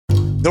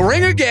The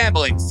Ringer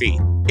Gambling Feed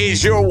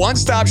is your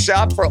one-stop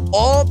shop for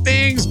all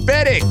things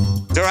betting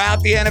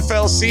throughout the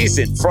NFL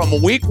season,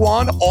 from Week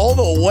 1 all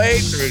the way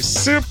through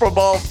Super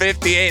Bowl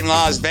 58 in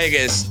Las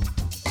Vegas.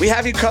 We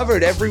have you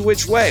covered every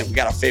which way. We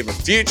got our favorite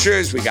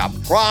futures, we got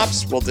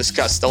props, we'll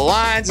discuss the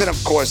lines, and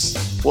of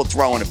course, we'll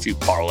throw in a few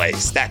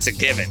parlays. That's a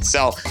given.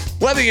 So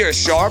whether you're a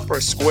sharp or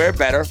a square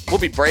bettor, we'll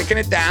be breaking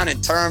it down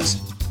in terms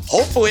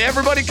hopefully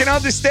everybody can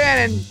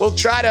understand, and we'll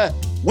try to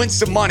win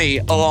some money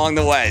along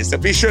the way. So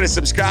be sure to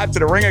subscribe to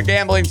the Ringer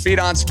Gambling Feed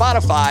on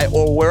Spotify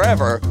or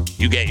wherever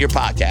you get your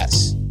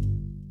podcasts.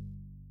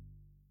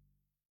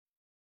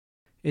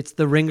 It's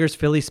the Ringers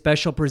Philly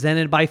special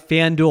presented by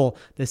FanDuel.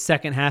 The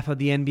second half of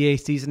the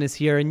NBA season is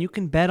here, and you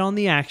can bet on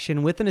the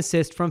action with an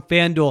assist from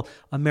FanDuel,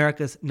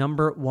 America's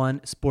 #1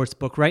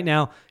 sportsbook. Right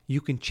now,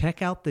 you can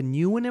check out the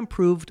new and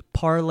improved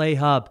Parlay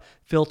Hub.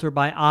 Filter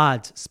by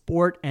odds,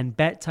 sport, and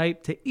bet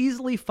type to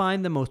easily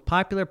find the most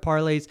popular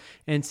parlays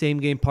and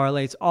same-game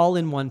parlays all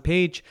in one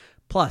page.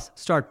 Plus,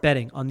 start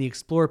betting on the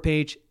Explore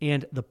page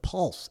and the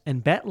Pulse,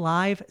 and bet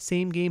live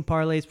same-game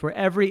parlays for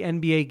every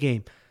NBA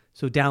game.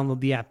 So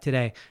download the app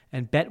today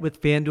and bet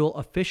with FanDuel,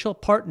 official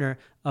partner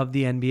of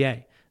the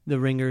NBA. The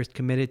Ringer is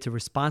committed to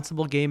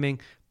responsible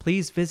gaming.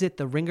 Please visit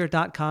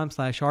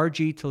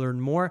theringer.com/RG to learn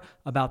more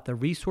about the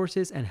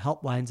resources and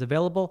helplines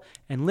available,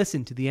 and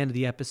listen to the end of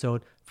the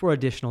episode for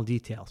additional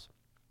details.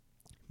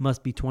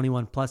 Must be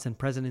 21 plus and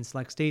present in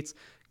select states.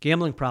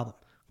 Gambling problem?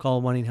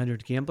 Call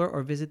 1-800-GAMBLER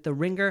or visit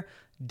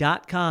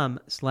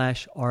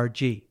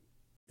theringer.com/RG.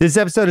 This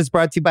episode is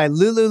brought to you by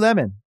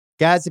Lululemon.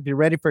 Guys, if you're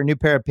ready for a new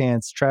pair of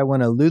pants, try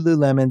one of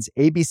Lululemon's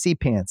ABC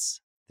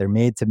pants. They're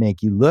made to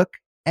make you look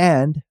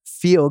and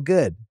feel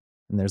good.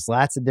 And there's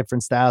lots of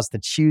different styles to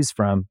choose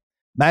from.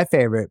 My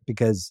favorite,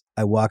 because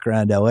I walk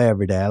around LA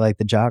every day, I like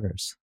the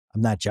joggers.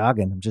 I'm not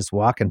jogging, I'm just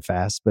walking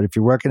fast. But if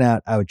you're working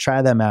out, I would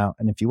try them out.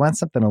 And if you want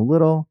something a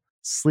little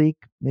sleek,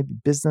 maybe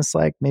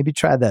business-like, maybe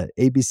try the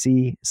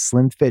ABC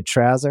Slim Fit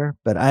trouser.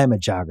 But I am a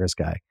joggers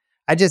guy.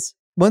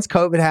 Once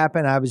COVID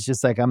happened, I was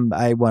just like,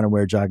 I want to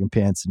wear jogging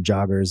pants and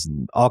joggers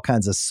and all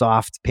kinds of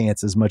soft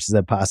pants as much as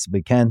I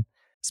possibly can,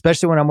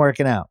 especially when I'm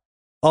working out.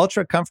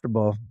 Ultra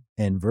comfortable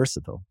and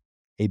versatile.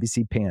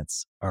 ABC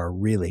pants are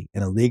really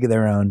in a league of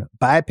their own.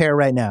 Buy a pair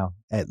right now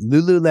at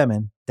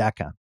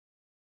Lululemon.com.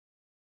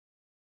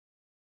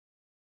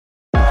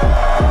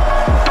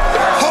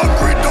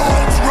 Hungry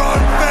dogs run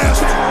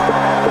fast.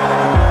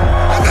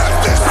 And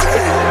that's this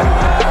team.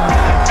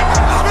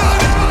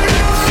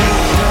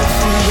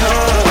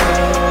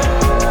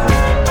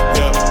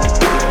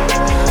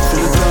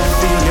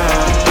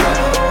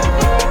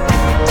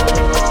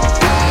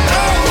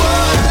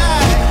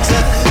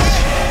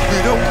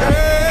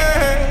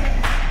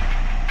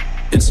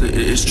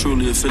 It's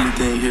truly a Philly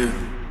thing here.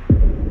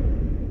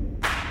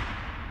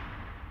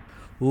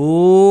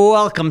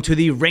 Welcome to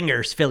the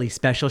Ringers Philly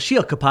special.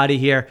 Sheil Kapati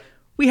here.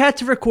 We had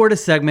to record a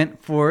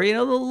segment for,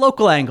 the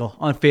local angle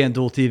on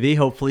FanDuel TV.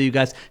 Hopefully you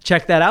guys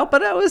check that out.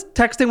 But I was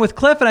texting with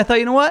Cliff and I thought,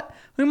 you know what?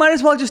 We might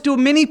as well just do a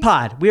mini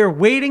pod. We were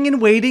waiting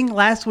and waiting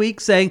last week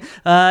saying,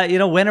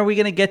 when are we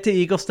going to get to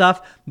Eagle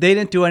stuff? They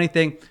didn't do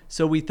anything.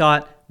 So we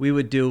thought we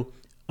would do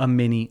a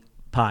mini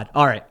pod.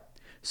 All right.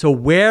 So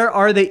where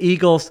are the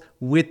Eagles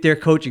with their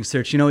coaching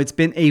search? It's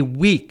been a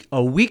week.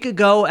 A week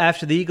ago,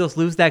 after the Eagles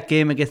lose that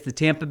game against the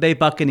Tampa Bay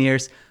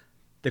Buccaneers,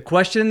 the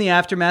question in the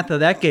aftermath of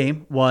that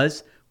game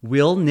was,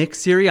 will Nick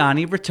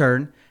Sirianni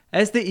return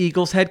as the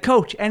Eagles head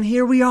coach? And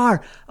here we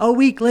are, a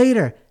week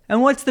later.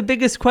 And what's the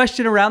biggest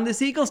question around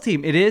this Eagles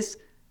team? It is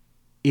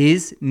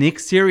Nick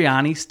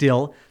Sirianni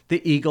still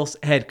the Eagles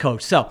head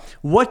coach? So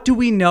what do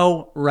we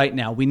know right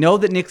now? We know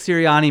that Nick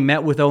Sirianni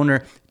met with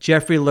owner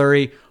Jeffrey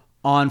Lurie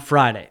on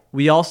Friday.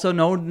 We also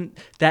know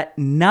that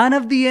none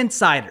of the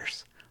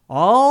insiders,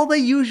 all the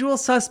usual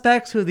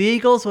suspects with the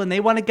Eagles, when they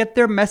want to get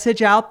their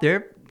message out,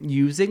 they're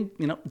using,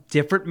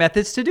 different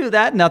methods to do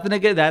that. Nothing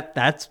against that.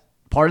 That's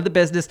part of the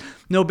business.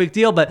 No big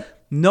deal.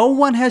 But no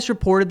one has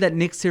reported that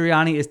Nick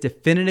Sirianni is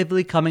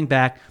definitively coming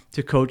back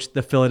to coach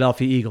the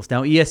Philadelphia Eagles.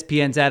 Now,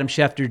 ESPN's Adam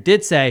Schefter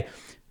did say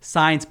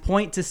signs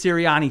point to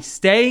Sirianni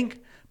staying,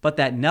 but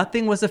that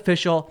nothing was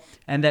official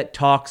and that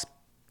talks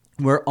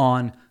were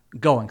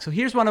ongoing. So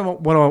here's what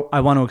I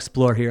want to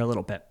explore here a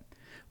little bit.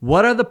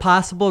 What are the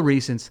possible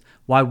reasons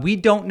why we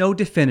don't know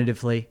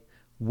definitively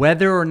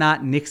whether or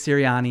not Nick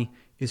Sirianni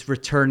is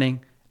returning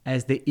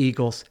as the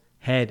Eagles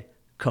head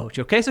coach?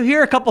 Okay, so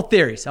here are a couple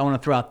theories I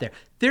want to throw out there.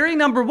 Theory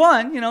number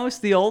one, is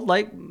the old,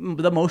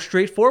 the most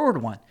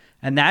straightforward one.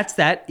 And that's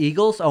that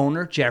Eagles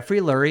owner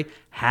Jeffrey Lurie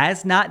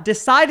has not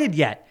decided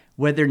yet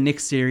whether Nick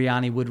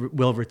Sirianni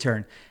will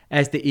return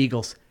as the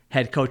Eagles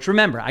head coach.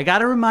 Remember, I got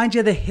to remind you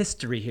of the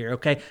history here,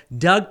 okay?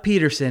 Doug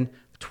Peterson,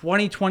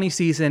 2020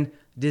 season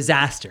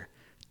disaster.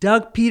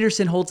 Doug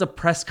Peterson holds a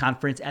press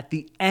conference at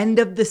the end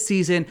of the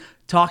season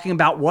talking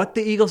about what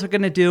the Eagles are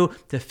going to do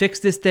to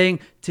fix this thing,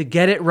 to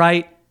get it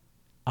right.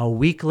 A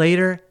week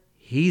later,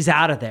 he's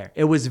out of there.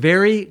 It was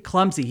very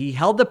clumsy. He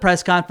held the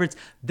press conference,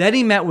 then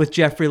he met with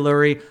Jeffrey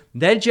Lurie.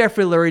 Then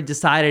Jeffrey Lurie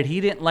decided he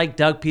didn't like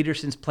Doug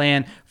Peterson's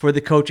plan for the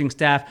coaching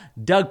staff.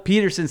 Doug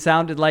Peterson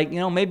sounded like,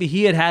 maybe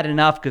he had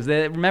enough because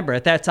remember,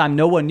 at that time,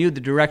 no one knew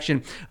the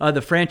direction of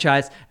the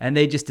franchise, and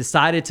they just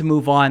decided to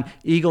move on.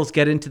 Eagles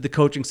get into the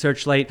coaching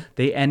search late.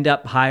 They end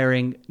up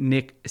hiring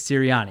Nick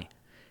Sirianni.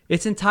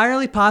 It's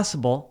entirely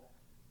possible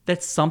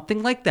that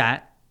something like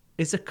that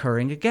is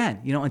occurring again.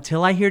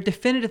 Until I hear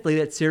definitively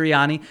that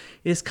Sirianni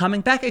is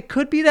coming back, it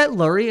could be that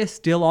Lurie is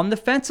still on the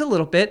fence a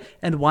little bit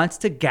and wants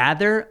to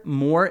gather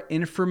more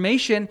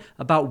information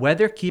about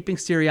whether keeping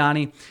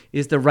Sirianni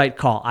is the right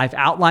call. I've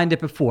outlined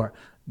it before.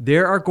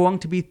 There are going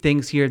to be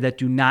things here that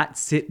do not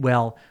sit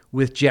well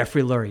with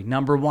Jeffrey Lurie.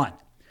 Number one,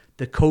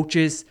 the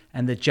coaches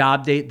and the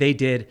job they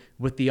did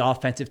with the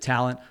offensive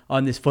talent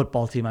on this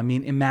football team. I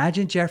mean,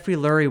 imagine Jeffrey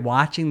Lurie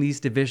watching these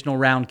divisional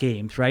round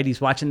games, right? He's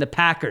watching the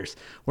Packers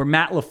where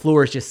Matt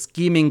LaFleur is just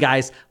scheming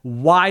guys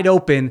wide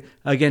open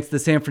against the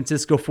San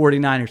Francisco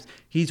 49ers.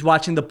 He's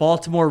watching the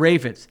Baltimore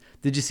Ravens.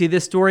 Did you see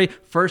this story?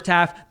 First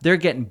half, they're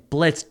getting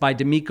blitzed by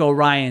DeMeco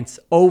Ryans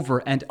over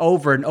and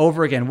over and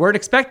over again. Weren't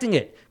expecting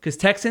it because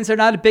Texans are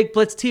not a big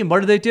blitz team.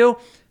 What do?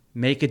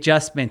 Make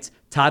adjustments.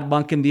 Todd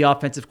Monken, the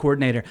offensive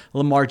coordinator,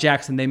 Lamar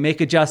Jackson, they make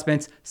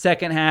adjustments.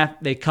 Second half,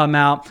 they come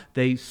out,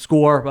 they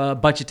score a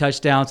bunch of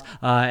touchdowns,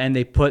 and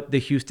they put the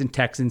Houston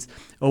Texans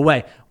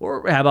away.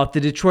 Or how about the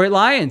Detroit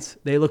Lions?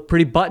 They look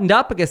pretty buttoned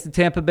up against the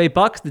Tampa Bay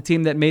Bucks, the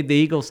team that made the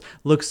Eagles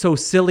look so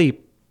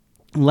silly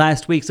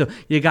last week. So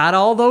you got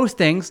all those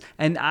things,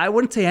 and I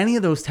wouldn't say any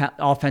of those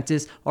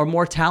offenses are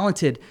more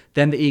talented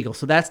than the Eagles.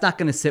 So that's not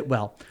going to sit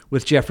well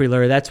with Jeffrey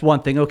Lurie. That's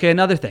one thing. Okay,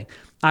 another thing.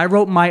 I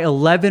wrote my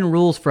 11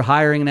 rules for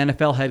hiring an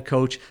NFL head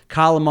coach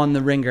column on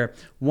The Ringer.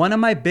 One of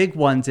my big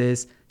ones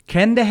is,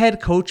 can the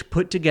head coach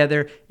put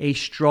together a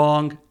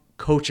strong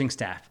coaching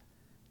staff?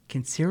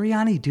 Can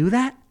Sirianni do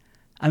that?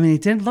 I mean,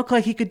 it didn't look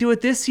like he could do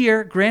it this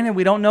year. Granted,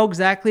 we don't know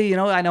exactly.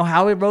 I know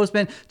Howie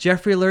Roseman,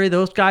 Jeffrey Lurie,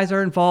 those guys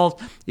are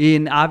involved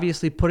in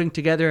obviously putting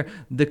together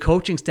the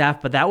coaching staff,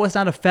 but that was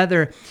not a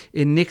feather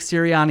in Nick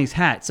Sirianni's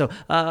hat. So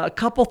a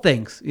couple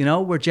things,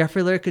 where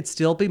Jeffrey Lurie could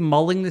still be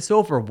mulling this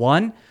over.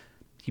 One,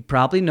 he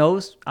probably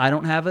knows I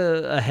don't have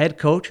a head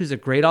coach who's a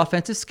great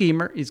offensive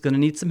schemer. He's going to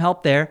need some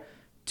help there.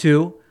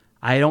 Two,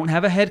 I don't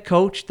have a head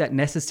coach that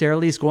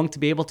necessarily is going to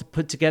be able to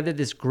put together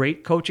this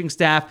great coaching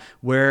staff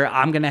where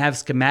I'm going to have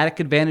schematic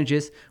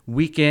advantages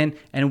week in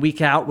and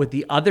week out with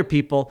the other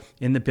people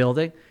in the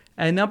building.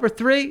 And number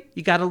three,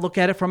 you got to look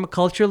at it from a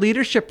culture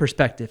leadership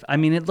perspective. I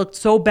mean, it looked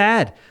so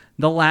bad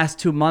the last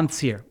 2 months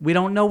here. We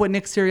don't know what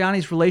Nick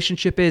Sirianni's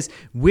relationship is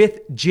with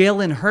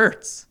Jalen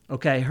Hurts.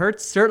 Okay,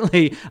 Hurts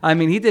certainly,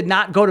 he did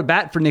not go to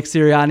bat for Nick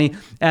Sirianni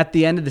at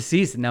the end of the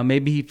season. Now,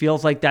 maybe he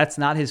feels like that's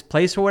not his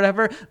place or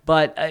whatever,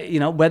 but,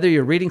 whether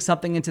you're reading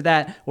something into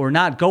that or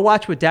not, go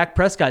watch what Dak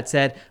Prescott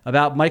said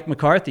about Mike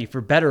McCarthy, for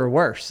better or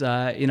worse,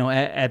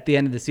 at the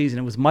end of the season.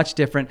 It was much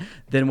different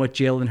than what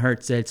Jalen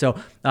Hurts said.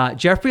 So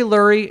Jeffrey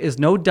Lurie is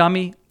no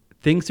dummy.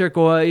 Things are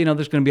going,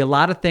 there's going to be a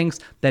lot of things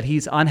that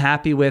he's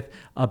unhappy with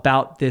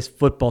about this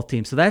football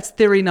team. So that's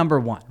theory number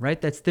one, right?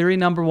 That's theory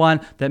number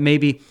one, that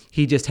maybe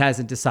he just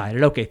hasn't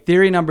decided. Okay,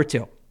 theory number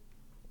two.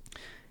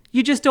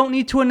 You just don't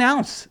need to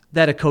announce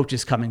that a coach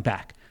is coming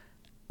back.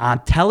 I'm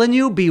telling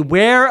you,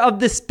 beware of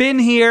the spin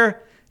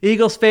here,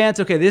 Eagles fans.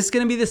 Okay, this is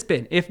going to be the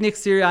spin. If Nick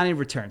Sirianni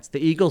returns,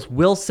 the Eagles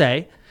will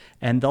say,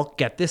 and they'll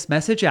get this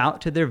message out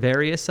to their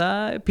various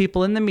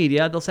people in the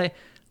media, they'll say,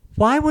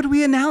 why would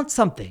we announce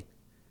something?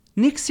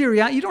 Nick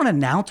Sirianni, you don't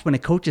announce when a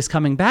coach is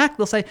coming back.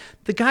 They'll say,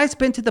 the guy's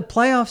been to the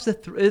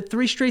playoffs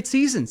 3 straight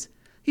seasons.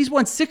 He's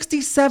won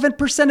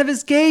 67% of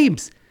his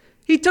games.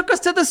 He took us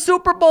to the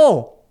Super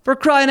Bowl, for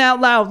crying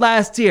out loud,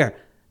 last year.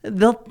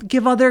 They'll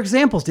give other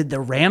examples. Did the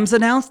Rams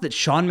announce that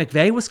Sean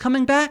McVay was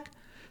coming back?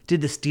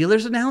 Did the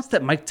Steelers announce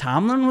that Mike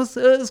Tomlin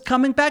was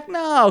coming back?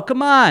 No,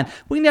 come on.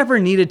 We never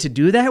needed to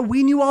do that.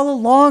 We knew all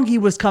along he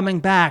was coming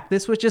back.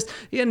 This was just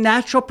a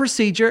natural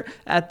procedure.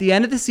 At the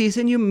end of the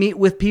season, you meet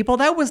with people.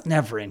 That was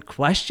never in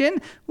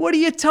question. What are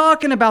you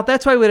talking about?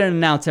 That's why we didn't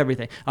announce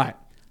everything. All right.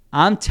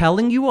 I'm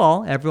telling you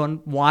all,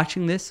 everyone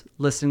watching this,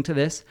 listening to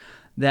this,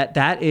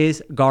 that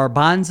is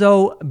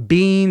garbanzo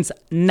beans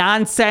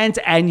nonsense,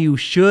 and you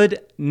should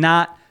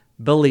not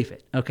believe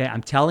it. Okay,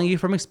 I'm telling you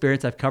from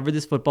experience. I've covered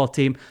this football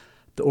team.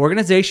 The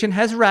organization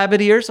has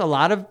rabbit ears. A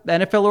lot of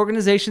NFL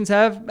organizations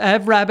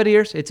have rabbit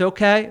ears. It's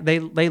okay. They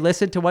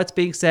listen to what's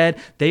being said.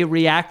 They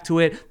react to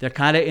it. They're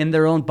kind of in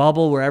their own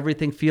bubble where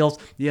everything feels,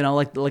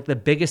 like the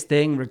biggest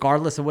thing,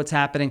 regardless of what's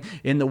happening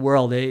in the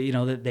world.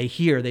 They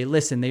hear, they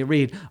listen, they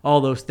read,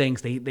 all those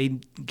things. They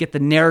get the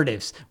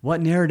narratives. What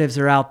narratives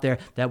are out there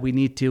that we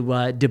need to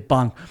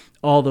debunk?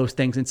 All those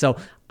things. And so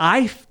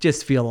I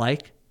just feel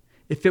like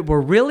if it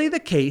were really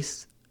the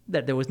case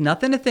that there was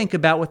nothing to think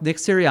about with Nick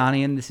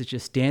Sirianni, and this is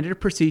just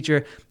standard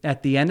procedure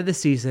at the end of the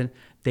season,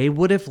 they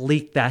would have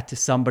leaked that to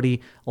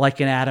somebody like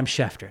an Adam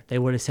Schefter. They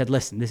would have said,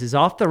 listen, this is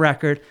off the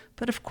record,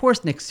 but of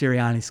course Nick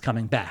Sirianni's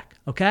coming back,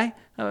 okay?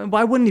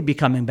 Why wouldn't he be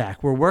coming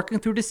back? We're working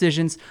through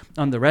decisions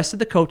on the rest of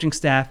the coaching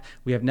staff.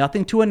 We have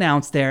nothing to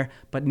announce there,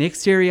 but Nick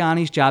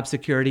Sirianni's job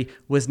security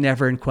was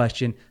never in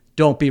question.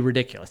 Don't be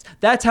ridiculous.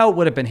 That's how it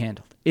would have been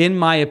handled, in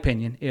my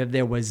opinion. If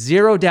there was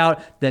zero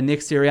doubt that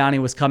Nick Sirianni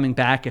was coming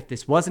back, if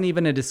this wasn't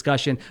even a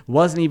discussion,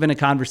 wasn't even a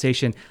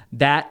conversation,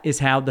 that is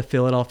how the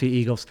Philadelphia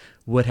Eagles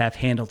would have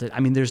handled it. I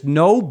mean, there's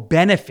no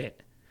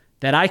benefit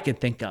that I can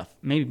think of.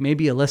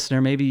 Maybe a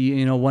listener,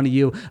 maybe one of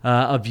you,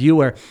 a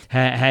viewer,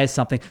 has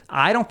something.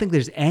 I don't think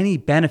there's any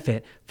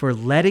benefit for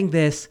letting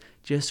this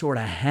just sort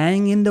of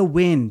hang in the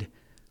wind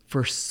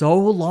for so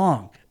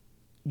long.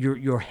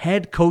 Your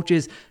head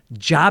coach's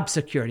job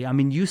security. I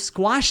mean, you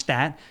squash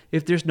that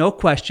if there's no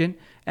question,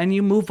 and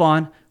you move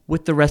on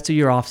with the rest of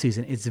your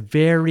offseason. It's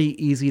very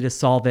easy to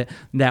solve it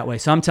that way.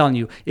 So I'm telling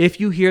you, if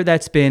you hear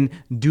that spin,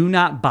 do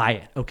not buy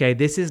it, okay?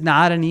 This is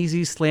not an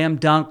easy slam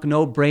dunk,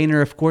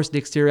 no-brainer. Of course,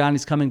 Nick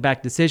Sirianni's coming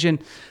back decision.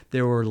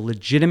 There were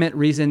legitimate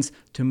reasons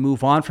to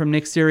move on from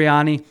Nick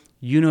Sirianni.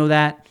 You know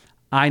that.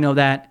 I know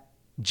that.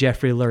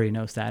 Jeffrey Lurie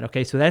knows that,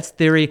 okay? So that's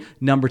theory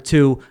number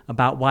 2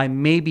 about why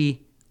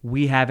maybe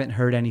we haven't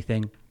heard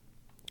anything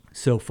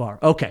so far.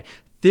 Okay,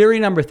 theory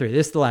number 3.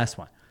 This is the last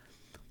one.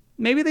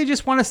 Maybe they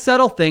just want to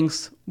settle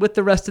things with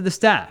the rest of the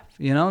staff.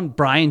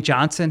 Brian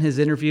Johnson has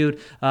interviewed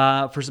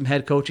for some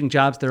head coaching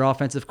jobs, their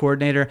offensive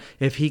coordinator.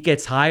 If he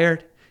gets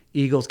hired,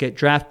 Eagles get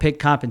draft pick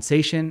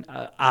compensation.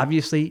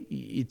 Obviously,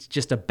 it's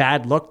just a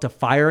bad look to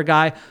fire a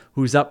guy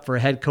who's up for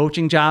head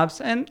coaching jobs.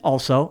 And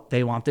also,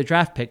 they want the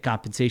draft pick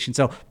compensation.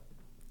 So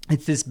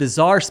it's this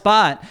bizarre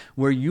spot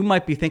where you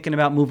might be thinking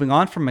about moving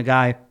on from a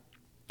guy,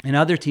 and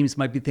other teams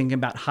might be thinking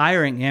about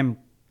hiring him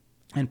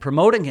and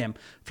promoting him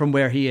from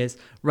where he is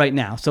right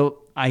now.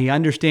 So I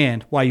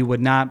understand why you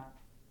would not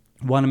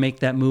want to make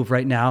that move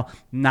right now,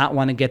 not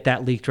want to get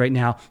that leaked right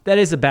now. That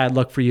is a bad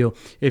look for you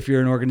if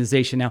you're an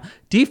organization. Now,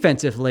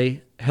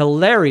 defensively,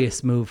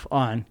 hilarious move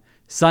on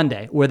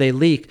Sunday where they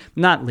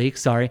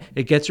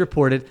it gets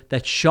reported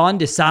that Sean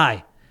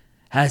Desai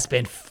has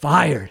been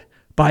fired.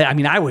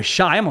 I was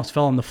shocked. I almost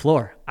fell on the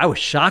floor. I was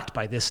shocked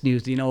by this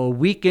news. A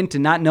week into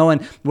not knowing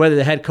whether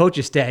the head coach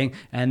is staying,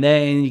 and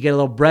then you get a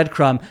little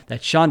breadcrumb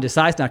that Sean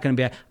Desai's not going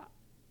to be.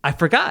 I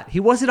forgot. He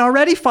wasn't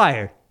already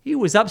fired. He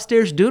was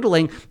upstairs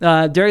doodling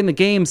during the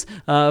games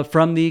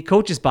from the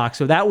coach's box.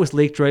 So that was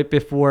leaked right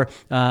before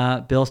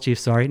Bills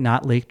Chiefs. Sorry,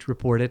 not leaked,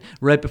 reported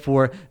right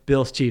before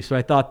Bills Chiefs. So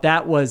I thought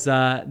that was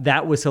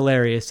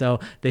hilarious.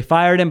 So they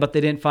fired him, but they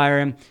didn't fire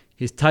him.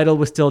 His title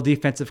was still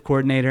defensive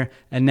coordinator.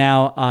 And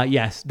now,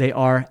 yes, they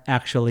are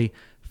actually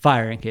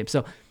firing him.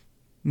 So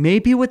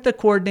maybe with the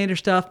coordinator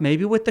stuff,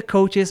 maybe with the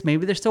coaches,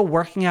 maybe they're still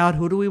working out.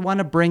 Who do we want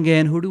to bring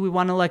in? Who do we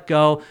want to let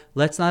go?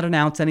 Let's not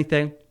announce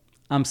anything.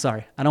 I'm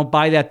sorry. I don't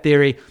buy that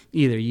theory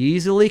either. You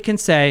easily can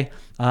say,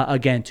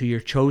 again, to your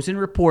chosen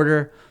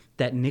reporter,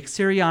 that Nick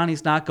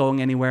Sirianni's not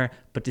going anywhere,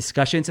 but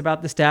discussions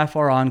about the staff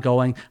are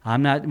ongoing.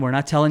 We're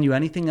not telling you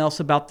anything else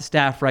about the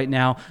staff right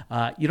now.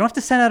 You don't have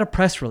to send out a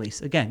press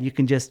release. Again, you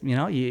can just,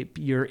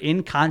 you're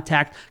in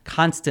contact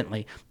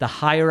constantly. The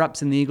higher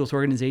ups in the Eagles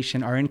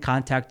organization are in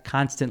contact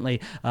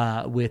constantly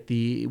with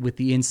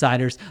the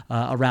insiders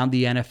around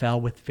the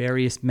NFL, with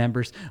various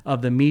members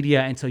of the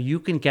media. And so you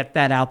can get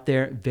that out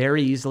there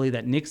very easily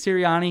that Nick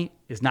Sirianni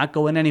is not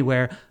going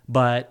anywhere,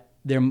 but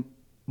there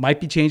might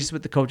be changes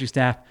with the coaching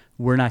staff.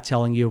 We're not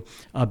telling you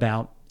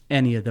about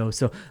any of those.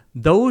 So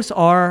those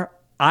are,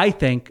 I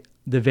think,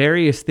 the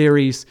various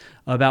theories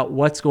about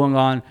what's going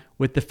on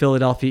with the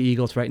Philadelphia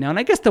Eagles right now. And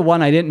I guess the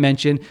one I didn't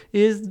mention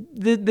is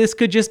this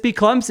could just be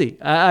clumsy.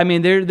 I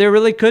mean, there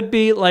really could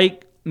be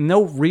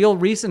no real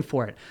reason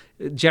for it.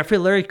 Jeffrey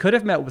Lurie could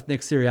have met with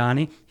Nick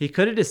Sirianni. He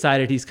could have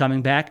decided he's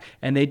coming back,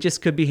 and they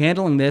just could be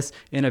handling this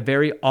in a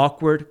very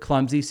awkward,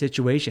 clumsy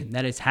situation.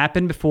 That has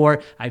happened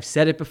before. I've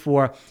said it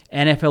before.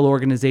 NFL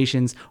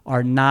organizations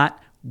are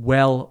not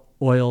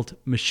well-oiled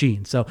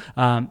machines. So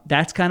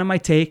that's kind of my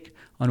take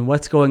on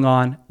what's going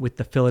on with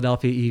the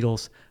Philadelphia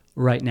Eagles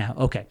right now.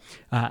 Okay,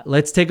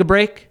 let's take a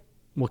break.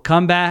 We'll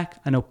come back.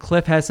 I know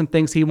Cliff has some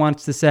things he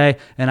wants to say,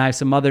 and I have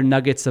some other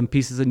nuggets, some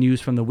pieces of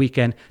news from the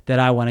weekend that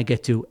I want to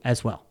get to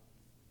as well.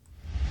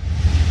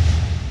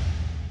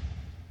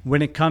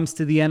 When it comes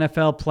to the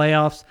NFL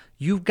playoffs,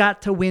 you've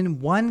got to win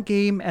one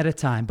game at a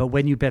time. But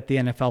when you bet the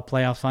NFL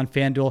playoffs on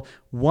FanDuel,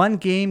 one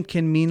game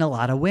can mean a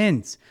lot of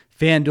wins.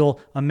 FanDuel,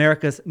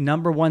 America's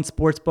 #1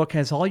 sportsbook,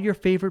 has all your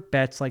favorite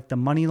bets like the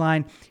money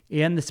line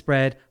and the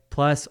spread,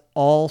 plus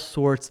all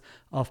sorts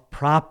of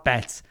prop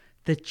bets.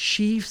 The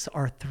Chiefs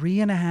are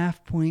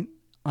 3.5-point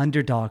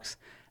underdogs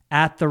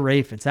at the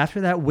Ravens.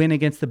 After that win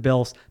against the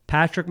Bills,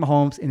 Patrick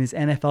Mahomes in his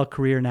NFL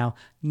career now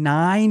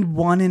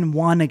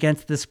 9-1-1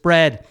 against the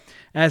spread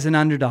as an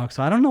underdog.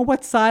 So I don't know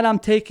what side I'm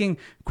taking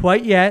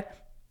quite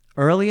yet,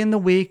 early in the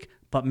week.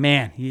 But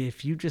man,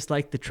 if you just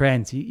like the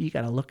trends, you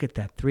got to look at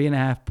that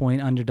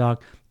 3.5-point underdog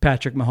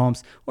Patrick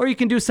Mahomes, or you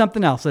can do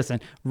something else.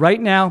 Listen, right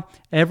now,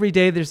 every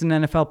day there's an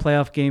NFL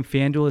playoff game,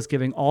 FanDuel is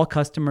giving all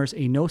customers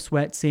a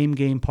no-sweat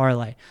same-game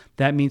parlay.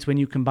 That means when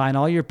you combine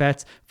all your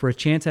bets for a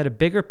chance at a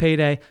bigger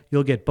payday,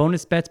 you'll get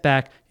bonus bets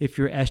back if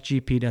your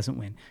SGP doesn't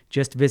win.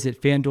 Just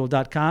visit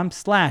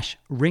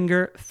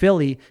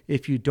FanDuel.com/RingerPhilly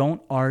if you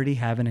don't already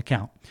have an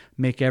account.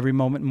 Make every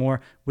moment more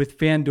with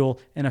FanDuel,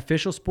 an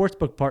official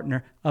sportsbook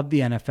partner of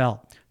the NFL.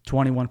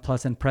 21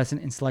 plus and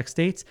present in select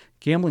states.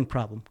 Gambling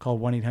problem? Call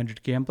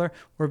 1-800-GAMBLER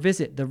or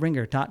visit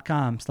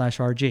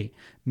theringer.com/RG.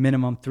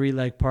 Minimum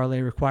 3-leg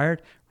parlay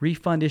required.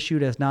 Refund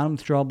issued as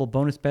non-withdrawable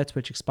bonus bets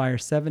which expire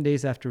 7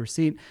 days after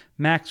receipt.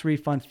 Max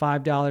refund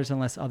 $5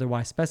 unless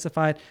otherwise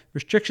specified.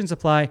 Restrictions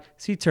apply.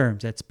 See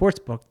terms at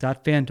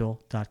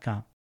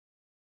sportsbook.fanduel.com.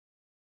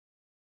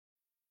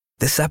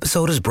 This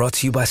episode is brought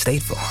to you by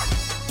State Farm.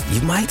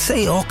 You might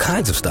say all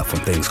kinds of stuff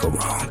when things go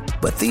wrong,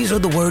 but these are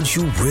the words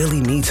you really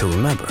need to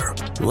remember.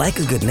 Like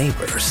a good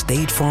neighbor,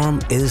 State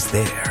Farm is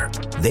there.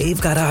 They've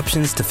got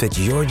options to fit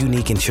your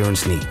unique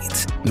insurance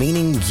needs,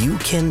 meaning you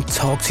can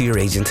talk to your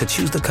agent to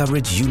choose the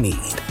coverage you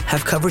need,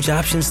 have coverage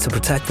options to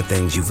protect the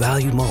things you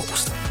value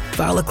most,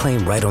 file a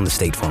claim right on the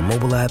State Farm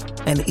mobile app,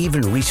 and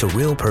even reach a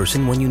real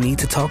person when you need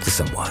to talk to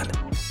someone.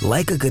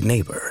 Like a good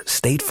neighbor,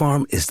 State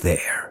Farm is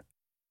there.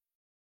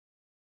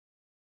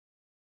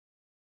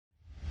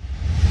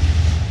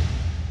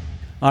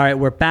 All right,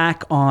 we're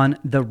back on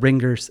the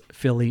Ringers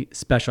Philly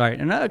special. All right,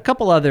 and a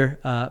couple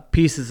other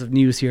pieces of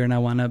news here, and I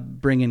want to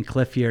bring in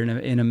Cliff here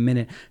in a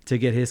minute to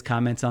get his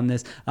comments on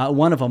this.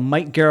 One of them,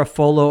 Mike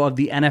Garafolo of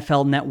the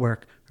NFL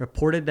Network,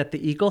 reported that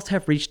the Eagles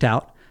have reached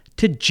out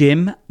to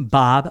Jim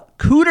Bob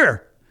Cooter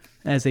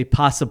as a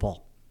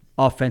possible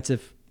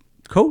offensive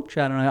coach,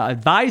 I don't know,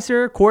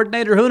 advisor,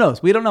 coordinator, who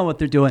knows? We don't know what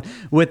they're doing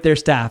with their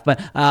staff, but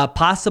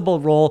possible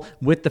role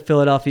with the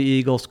Philadelphia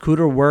Eagles.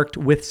 Cooter worked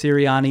with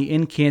Sirianni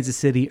in Kansas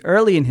City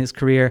early in his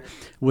career,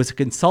 was a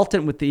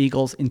consultant with the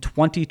Eagles in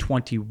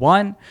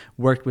 2021,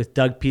 worked with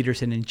Doug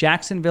Peterson in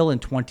Jacksonville in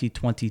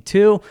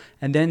 2022,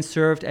 and then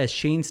served as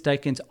Shane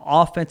Steichen's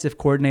offensive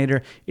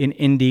coordinator in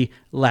Indy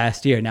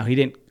last year. Now, he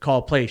didn't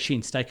call plays.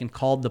 Shane Steichen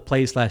called the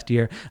plays last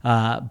year,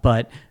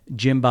 but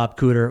Jim Bob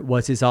Cooter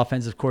was his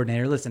offensive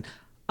coordinator. Listen,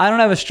 I don't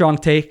have a strong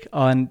take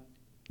on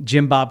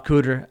Jim Bob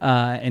Cooter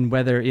and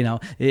whether,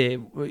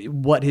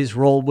 what his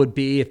role would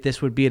be, if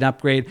this would be an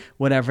upgrade,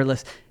 whatever.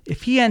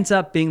 If he ends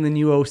up being the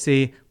new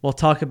OC, we'll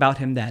talk about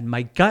him then.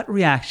 My gut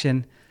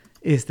reaction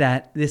is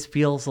that this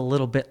feels a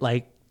little bit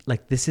like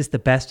this is the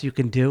best you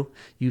can do.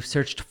 You've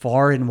searched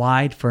far and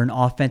wide for an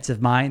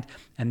offensive mind,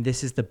 and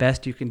this is the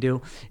best you can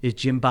do is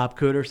Jim Bob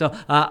Cooter. So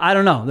I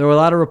don't know. There were a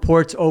lot of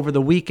reports over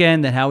the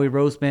weekend that Howie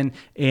Roseman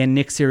and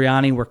Nick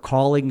Sirianni were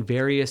calling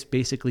various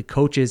basically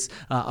coaches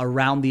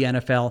around the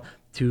NFL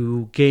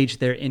to gauge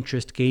their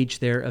interest, gauge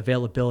their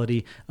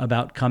availability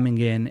about coming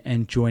in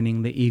and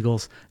joining the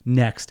Eagles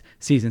next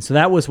season. So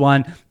that was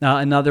one.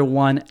 Another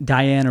one,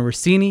 Diana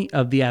Rossini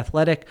of The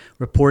Athletic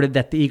reported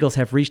that the Eagles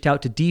have reached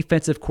out to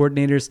defensive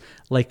coordinators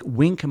like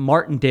Wink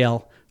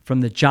Martindale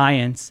from the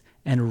Giants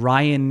and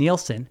Ryan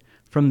Nielsen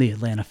from the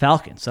Atlanta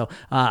Falcons. So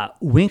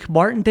Wink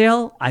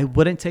Martindale, I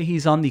wouldn't say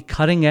he's on the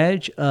cutting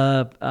edge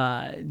of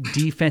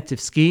defensive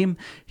scheme.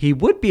 He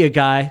would be a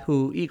guy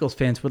who Eagles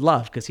fans would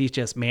love because he's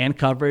just man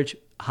coverage,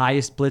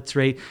 highest blitz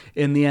rate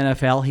in the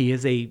NFL. He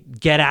is a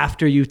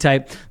get-after-you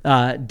type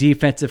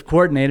defensive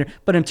coordinator.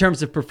 But in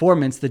terms of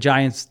performance, the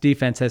Giants'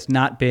 defense has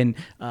not been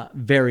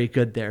very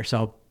good there.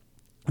 So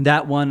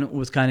that one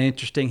was kind of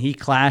interesting. He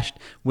clashed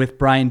with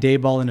Brian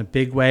Daboll in a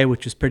big way,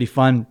 which was pretty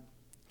fun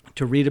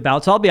to read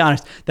about. So I'll be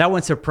honest, that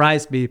one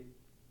surprised me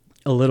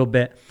a little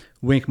bit,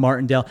 Wink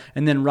Martindale.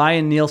 And then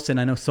Ryan Nielsen,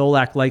 I know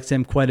Solak likes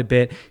him quite a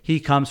bit. He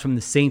comes from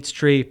the Saints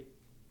tree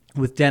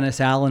with Dennis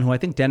Allen, who I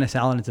think Dennis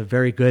Allen is a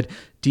very good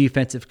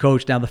defensive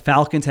coach. Now, the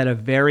Falcons had a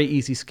very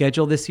easy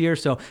schedule this year.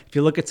 So if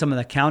you look at some of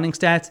the counting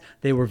stats,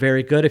 they were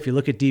very good. If you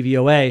look at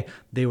DVOA,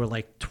 they were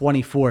like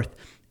 24th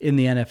in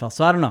the NFL.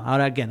 So I don't know. I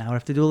would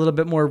have to do a little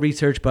bit more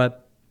research,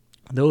 but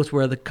those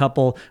were the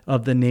couple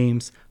of the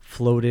names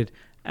floated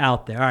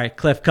out there. All right,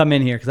 Cliff, come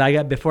in here because I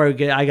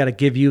got to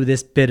give you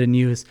this bit of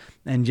news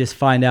and just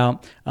find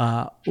out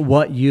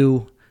what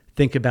you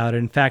think about it.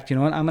 In fact, you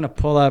know what? I'm going to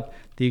pull up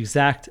the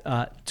exact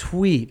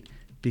tweet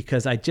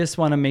because I just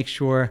want to make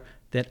sure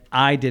that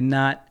I did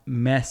not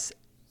mess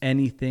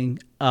anything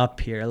up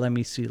here. Let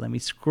me see. Let me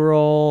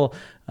scroll.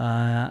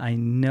 I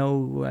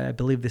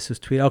believe this was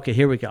tweet. Okay,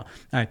 here we go. All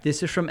right,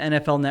 this is from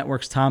NFL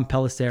Network's Tom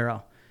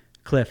Pelissero.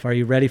 Cliff, are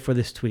you ready for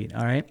this tweet?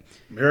 All right.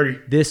 I'm ready.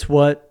 This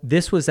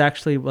was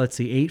actually, let's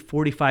see,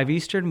 8:45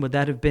 Eastern. Would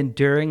that have been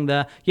during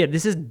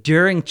this is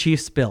during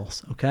Chiefs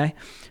Bills, okay?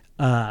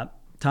 Tom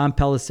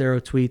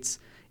Pelissero tweets,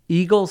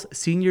 Eagles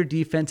senior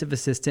defensive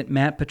assistant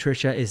Matt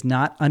Patricia is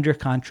not under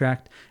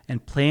contract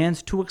and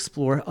plans to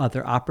explore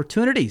other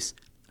opportunities,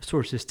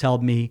 sources tell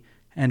me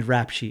and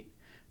Rap Sheet.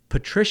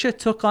 Patricia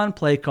took on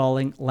play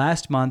calling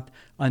last month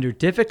under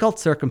difficult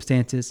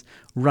circumstances,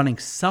 running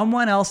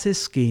someone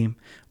else's scheme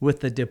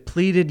with a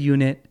depleted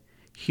unit.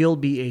 He'll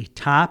be a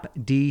top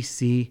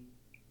DC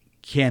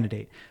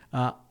candidate.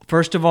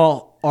 First of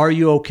all, Are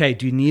you okay?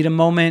 Do you need a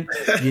moment?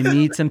 You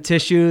need some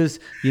tissues?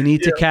 You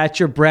need to catch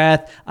your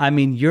breath? I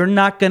mean, you're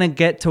not going to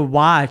get to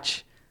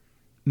watch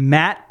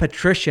Matt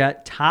Patricia,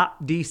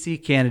 top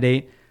DC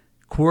candidate,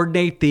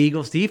 coordinate the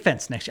Eagles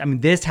defense next year. I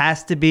mean, this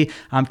has to be,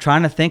 I'm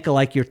trying to think of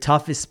like your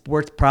toughest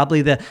sports,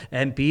 probably the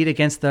Embiid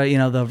against the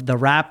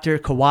Raptor,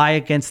 Kawhi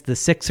against the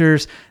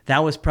Sixers. That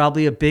was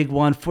probably a big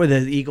one for the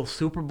Eagles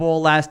Super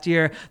Bowl last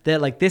year.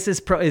 That like, is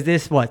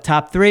this what,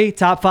 top 3,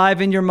 top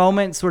 5 in your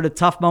moment, sort of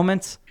tough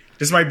moments?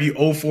 This might be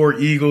 04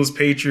 Eagles,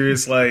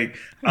 Patriots. Like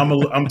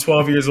I'm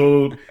 12 years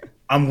old.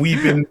 I'm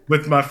weeping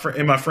with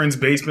in my friend's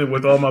basement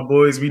with all my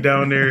boys. We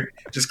down there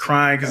just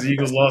crying because the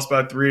Eagles lost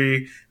by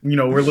 3. You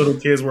know, we're little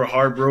kids. We're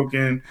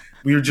heartbroken.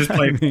 We were just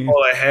playing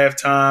football at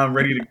halftime,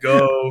 ready to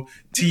go.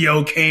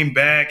 T.O. came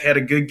back, had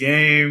a good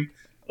game.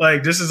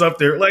 Like, this is up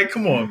there. Like,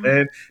 come on,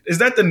 man. Is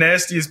that the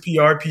nastiest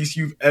PR piece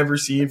you've ever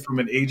seen from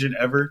an agent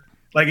ever?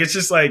 Like, it's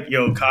just like,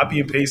 yo, copy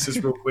and paste this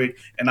real quick,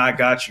 and I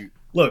got you.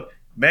 Look,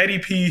 Matty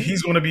P,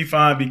 he's going to be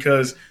fine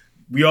because –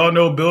 we all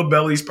know Bill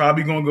Belly's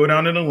probably going to go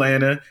down in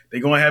Atlanta. They're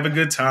going to have a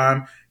good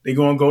time. They're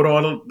going to go to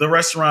all the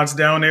restaurants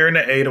down there in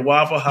the A, the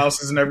Waffle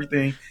Houses and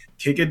everything,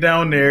 kick it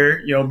down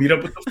there, you know, meet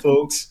up with the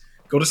folks,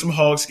 go to some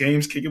Hawks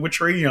games, kick it with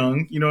Trae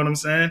Young. You know what I'm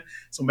saying?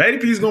 So Matty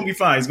P is going to be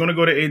fine. He's going to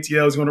go to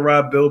ATL. He's going to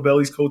ride Bill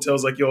Belly's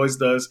coattails like he always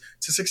does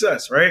to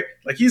success, right?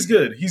 Like, he's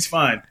good. He's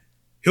fine.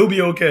 He'll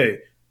be okay.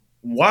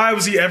 Why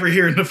was he ever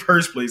here in the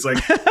first place? Like,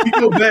 we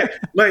go back.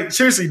 Like,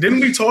 seriously, didn't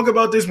we talk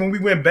about this when we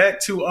went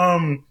back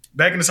to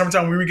back in the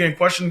summertime, we were getting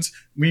questions,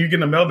 when you were getting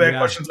the mailbag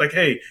questions like,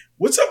 hey,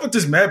 what's up with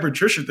this Matt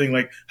Patricia thing?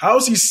 Like, how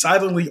is he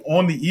silently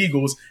on the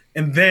Eagles?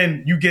 And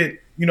then you get,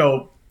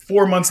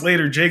 4 months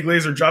later, Jay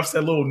Glazer drops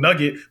that little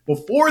nugget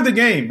before the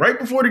game, right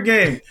before the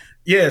game.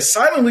 Yeah,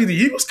 silently, the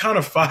Eagles kind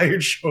of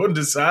fired Sean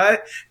Desai,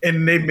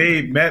 and they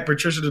made Matt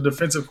Patricia the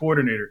defensive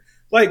coordinator.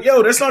 Like,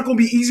 yo, that's not going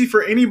to be easy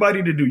for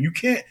anybody to do. You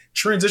can't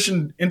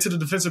transition into the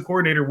defensive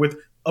coordinator with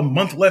a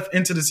month left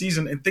into the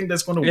season and think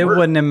that's going to work. It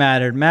wouldn't have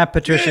mattered. Matt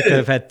Patricia could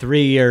have had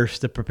 3 years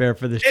to prepare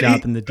for this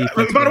job in the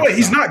defense. By the way,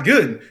 he's not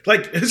good.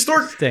 Like,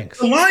 Stinks.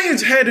 The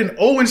Lions had an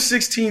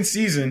 0-16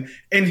 season,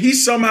 and he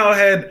somehow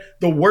had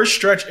the worst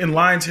stretch in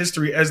Lions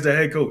history as the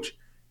head coach.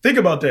 Think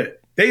about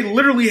that. They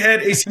literally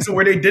had a season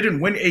where they didn't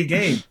win a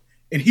game,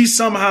 and he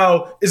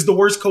somehow is the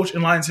worst coach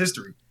in Lions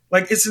history.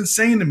 Like, it's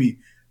insane to me.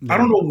 I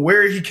don't know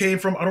where he came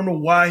from. I don't know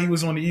why he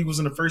was on the Eagles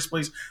in the first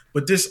place,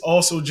 but this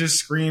also just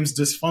screams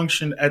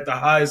dysfunction at the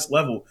highest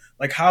level.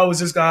 Like, how is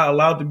this guy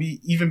allowed to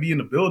even be in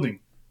the building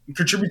and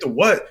contribute to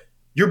what?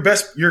 Your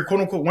quote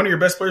unquote, one of your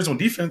best players on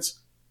defense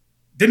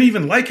didn't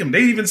even like him.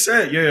 They even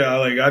said,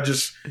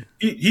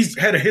 he's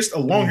had a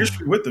long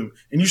history with him,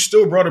 and you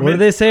still brought him in. What do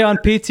they say on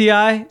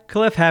PTI,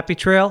 Cliff? Happy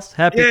trails?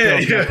 Happy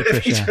trails, Matt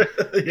Patricia.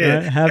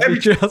 Happy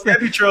trails.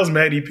 Happy trails,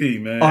 Matty P,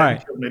 man. All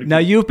right. Now,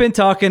 you've been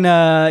talking,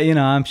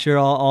 I'm sure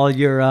all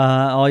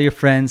your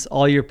friends,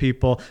 all your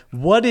people.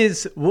 What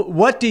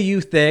do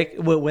you think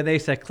when they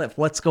said, Cliff,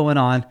 what's going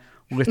on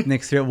with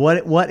Nick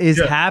Sirianni? What is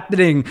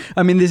happening?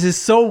 I mean, this is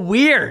so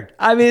weird.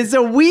 I mean, it's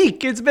a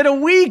week. It's been a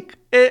week.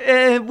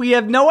 We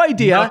have no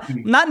idea.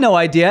 Not no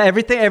idea.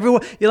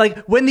 Everyone. You're like,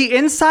 when the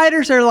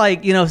insiders are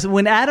like,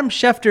 when Adam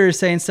Schefter is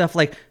saying stuff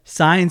like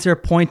signs are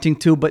pointing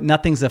to, but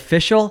nothing's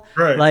official.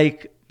 Right.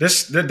 Like, that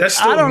still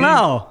I don't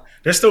know.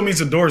 That still means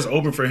the door is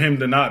open for him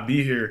to not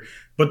be here.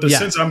 But the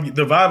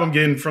vibe I'm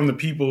getting from the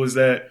people is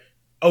that,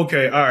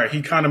 okay, all right,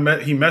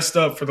 he messed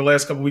up for the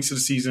last couple weeks of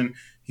the season.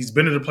 He's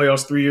been to the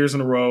playoffs 3 years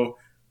in a row.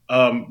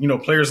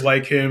 Players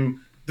like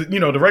him,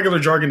 the regular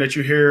jargon that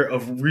you hear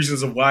of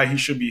reasons of why he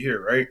should be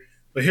here, right?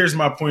 But here's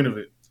my point of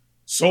it.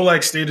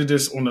 Solak stated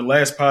this on the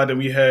last pod that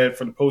we had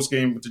for the post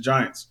game with the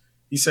Giants.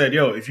 He said,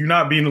 yo, if you're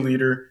not being a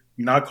leader,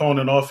 you're not calling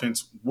an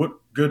offense, what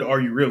good are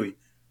you really?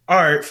 All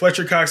right,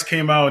 Fletcher Cox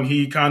came out and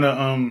he kind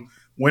of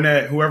went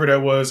at whoever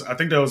that was. I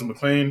think that was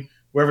McLean,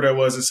 whoever that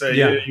was, and said,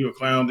 yeah, you a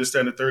clown, this,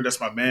 that, and the third.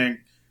 That's my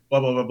man, blah,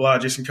 blah, blah, blah.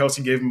 Jason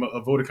Kelsey gave him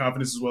a vote of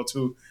confidence as well,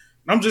 too.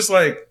 And I'm just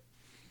like,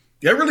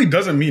 that really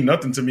doesn't mean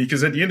nothing to me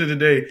because at the end of the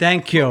day,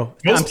 thank you.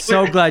 I'm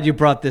so glad you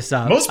brought this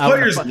up. Most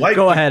players like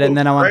go ahead, and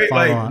then I want to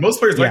follow on. Most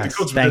players like the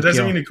coach, but that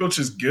doesn't mean the coach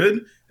is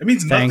good. It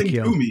means nothing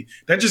to me.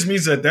 That just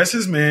means that that's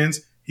his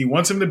man's. He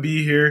wants him to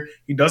be here.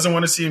 He doesn't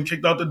want to see him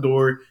kicked out the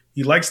door.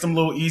 He likes them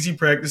little easy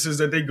practices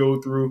that they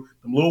go through,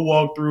 them little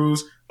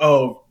walkthroughs.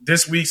 Oh,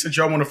 this week since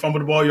y'all want to fumble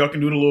the ball, y'all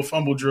can do the little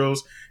fumble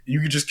drills.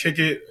 You can just kick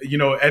it,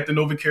 at the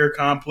NovaCare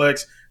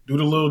complex, do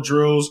the little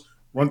drills,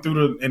 run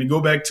through and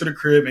go back to the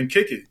crib and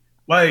kick it.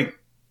 Like,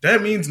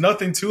 that means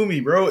nothing to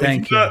me, bro.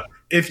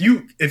 If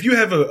you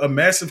have a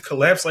massive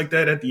collapse like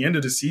that at the end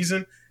of the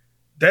season,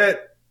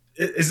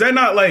 is that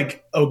not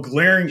like a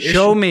glaring issue?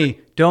 Show me.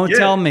 Don't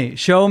tell me.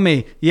 Show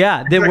me.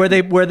 Yeah.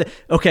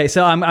 Okay.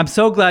 So I'm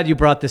so glad you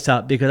brought this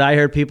up because I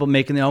heard people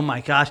making oh my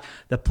gosh,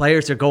 the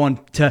players are going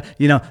to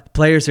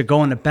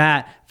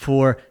bat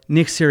for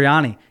Nick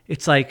Sirianni.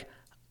 It's like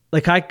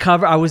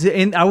I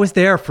was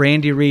there for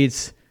Andy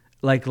Reid's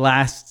like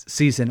last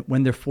season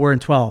when they're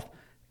 4-12.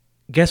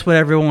 Guess what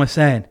everyone was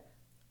saying?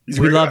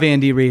 We love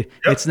Andy Reid.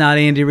 Yep. It's not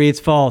Andy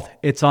Reid's fault.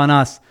 It's on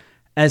us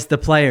as the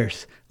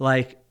players.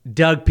 like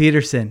Doug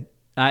Peterson.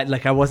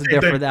 I wasn't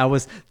there for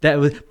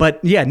that. But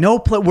yeah,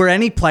 were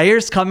any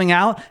players coming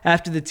out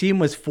after the team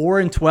was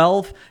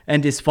 4-12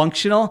 and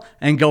dysfunctional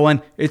and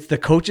going, it's the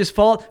coach's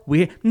fault?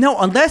 No,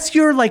 unless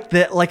you're like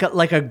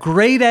a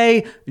grade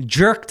A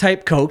jerk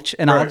type coach,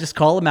 and I'll just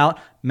call him out: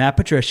 Matt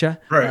Patricia,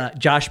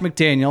 Josh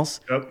McDaniels,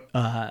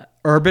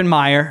 Urban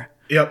Meyer.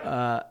 Yep.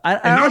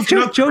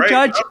 Joe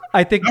Judge.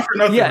 I think.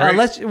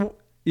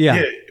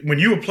 Yeah. When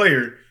you're a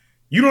player,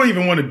 you don't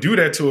even want to do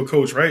that to a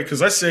coach, right?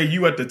 Because let's say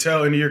you at the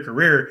tail end of your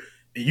career,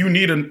 and you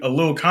need a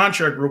little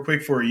contract real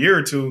quick for a year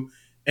or two,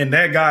 and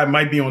that guy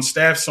might be on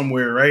staff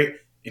somewhere, right?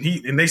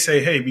 And they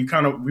say, hey, we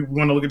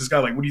want to look at this guy.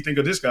 Like, what do you think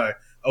of this guy?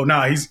 Oh,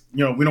 nah, he's,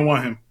 we don't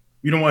want him.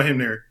 We don't want him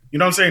there. You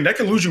know what I'm saying? That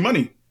can lose you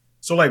money.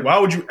 So, like, why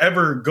would you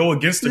ever go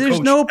against the coach? There's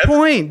no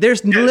point.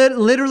 There's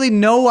literally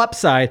no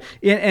upside.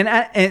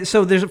 And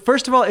so there's,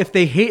 first of all, if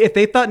they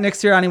thought Nick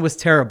Sirianni was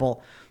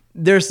terrible,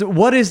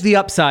 what is the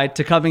upside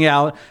to coming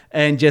out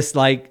and just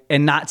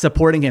and not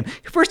supporting him?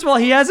 First of all,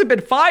 he hasn't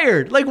been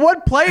fired. Like,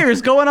 what player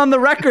is going on the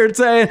record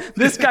saying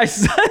this guy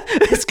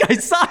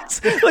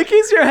sucks? Like,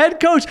 he's your head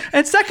coach.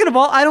 And second of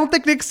all, I don't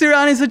think Nick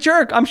Sirianni's a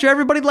jerk. I'm sure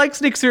everybody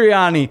likes Nick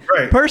Sirianni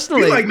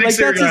personally. Like that's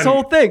his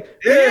whole thing.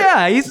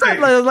 Yeah, he's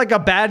not like a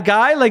bad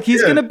guy. Like,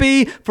 he's going to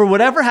be, for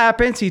whatever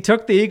happens, he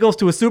took the Eagles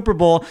to a Super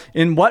Bowl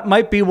in what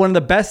might be one of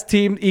the best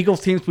Eagles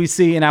teams we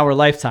see in our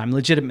lifetime.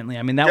 Legitimately,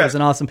 I mean, that was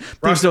an awesome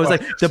thing. So it's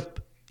like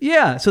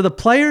so the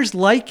players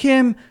like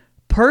him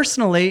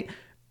personally.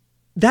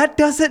 That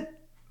doesn't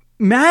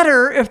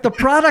matter if the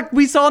product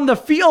we saw on the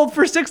field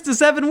for 6 to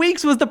 7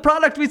 weeks was the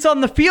product we saw on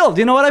the field.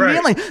 You know what I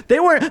mean? Like, they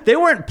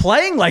weren't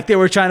playing like they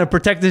were trying to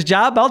protect his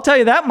job. I'll tell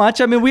you that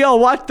much. I mean, we all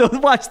watched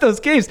those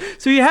games.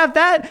 So you have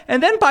that.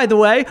 And then, by the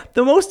way,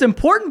 the most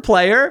important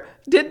player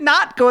did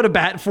not go to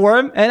bat for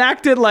him and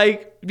acted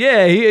like,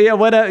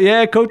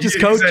 coach is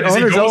coach,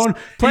 owner's own,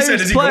 players play.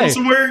 Is he going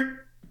somewhere?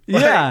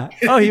 Yeah.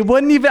 Oh, he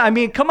wouldn't even. I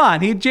mean, come on.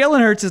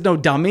 Jalen Hurts is no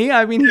dummy.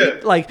 I mean,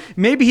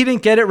 maybe he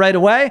didn't get it right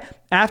away.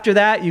 After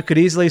that, you could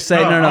easily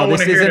say, no,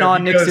 this isn't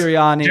on Nick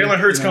Sirianni. Jalen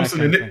Hurts comes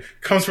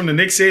from the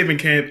Nick Saban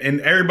camp, and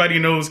everybody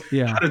knows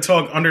how to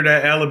talk under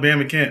that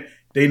Alabama camp.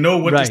 They know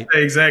what to say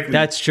exactly.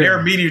 That's true.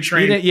 They're media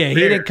trained. He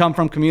didn't come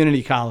from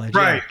community college.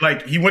 Right. Yeah.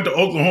 Like, he went to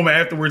Oklahoma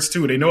afterwards,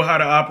 too. They know how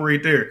to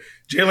operate there.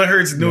 Jalen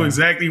Hurts knew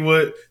exactly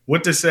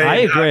what to say.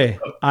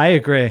 I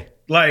agree.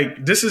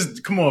 Like,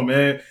 come on,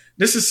 man.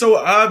 This is so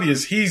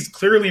obvious. He's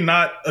clearly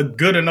not a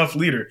good enough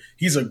leader.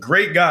 He's a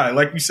great guy.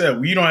 Like we said,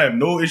 we don't have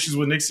no issues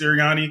with Nick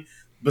Sirianni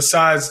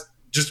besides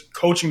just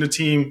coaching the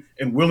team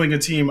and willing a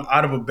team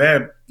out of a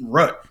bad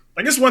rut.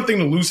 Like, it's one thing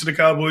to lose to the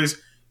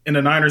Cowboys in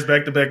the Niners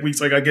back-to-back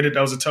weeks. Like, I get it.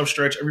 That was a tough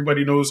stretch.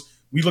 Everybody knows.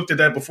 We looked at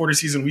that before the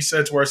season. We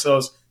said to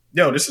ourselves,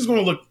 this is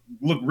going to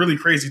look really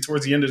crazy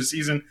towards the end of the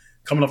season.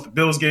 Coming off the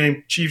Bills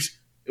game, Chiefs,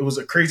 it was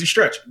a crazy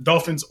stretch.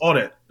 Dolphins, all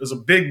that. It was a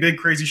big, big,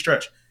 crazy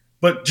stretch.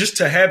 But just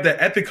to have that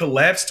epic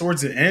collapse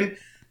towards the end,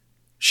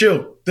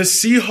 the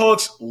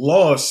Seahawks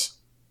loss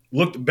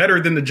looked better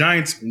than the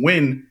Giants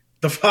win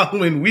the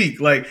following week.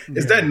 Like,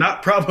 is that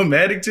not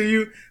problematic to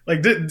you?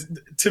 Like,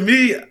 to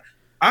me,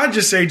 I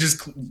just say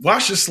just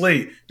wash the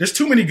slate. There's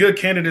too many good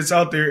candidates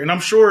out there, and I'm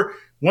sure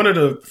one of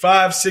the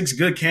 5-6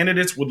 good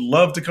candidates would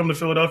love to come to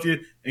Philadelphia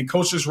and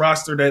coach this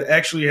roster that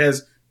actually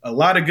has a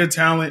lot of good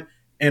talent,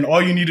 and all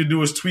you need to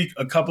do is tweak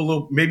a couple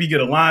of, maybe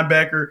get a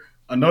linebacker,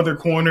 another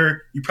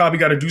corner. You probably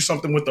got to do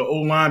something with the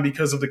O-line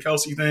because of the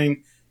Kelsey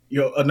thing,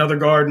 another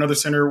guard, another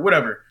center,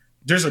 whatever.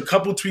 There's a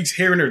couple tweaks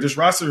here and there. This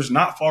roster is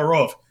not far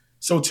off.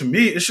 So to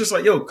me, it's just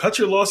like, cut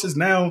your losses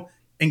now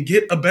and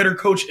get a better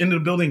coach into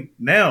the building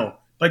now.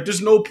 Like,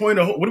 there's no point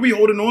of what are we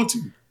holding on to?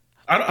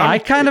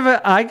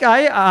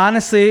 I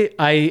honestly,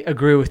 I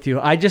agree with you.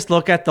 I just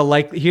look at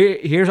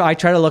here's I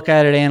try to look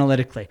at it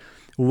analytically.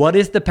 What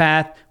is the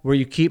path where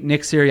you keep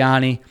Nick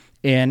Sirianni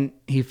and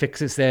he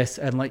fixes this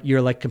and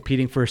you're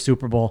competing for a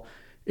Super Bowl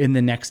in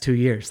the next 2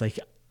 years? Like,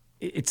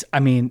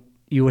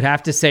 you would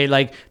have to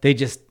say they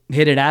just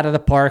hit it out of the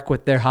park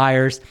with their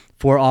hires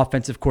for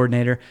offensive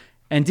coordinator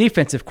and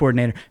defensive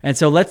coordinator. And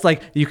so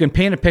you can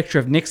paint a picture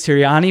of Nick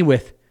Sirianni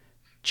with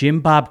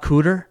Jim Bob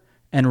Cooter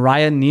and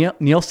Ryan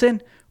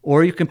Nielsen,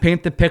 or you can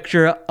paint the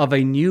picture of a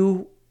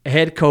new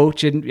head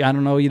coach, and I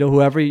don't know,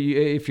 whoever,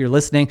 if you're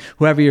listening,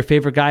 whoever your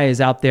favorite guy is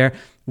out there,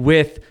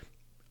 with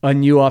a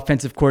new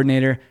offensive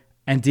coordinator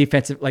and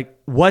defensive,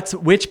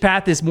 which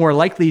path is more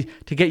likely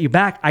to get you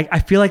back? I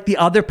feel like the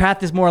other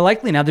path is more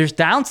likely. Now, there's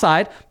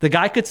downside. The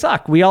guy could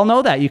suck. We all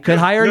know that. You could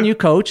hire a new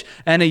coach,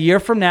 and a year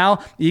from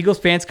now, Eagles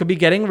fans could be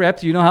getting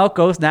ripped. You know how it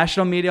goes.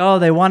 National media,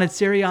 they wanted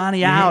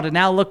Sirianni out, and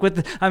now look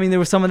there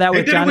was some of that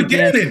with Johnny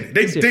Gannon.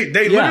 They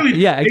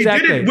literally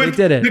exactly. They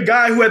did it. The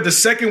guy who had the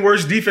second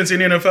worst defense in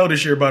the NFL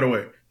this year, by the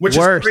way. Which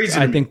worst, is crazy.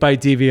 I think, by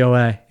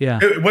DVOA. Yeah.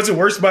 Was it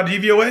worse by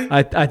DVOA?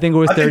 I think it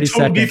was 32nd.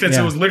 Total defense,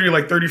 it was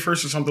literally 31st or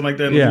something like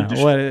that.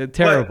 Yeah,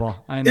 terrible.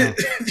 But I know.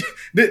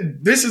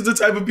 This is the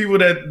type of people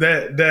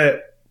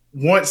that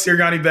want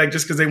Sirianni back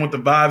just because they want the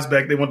vibes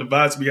back. They want the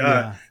vibes to be high.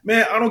 Yeah.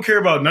 Man, I don't care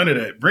about none of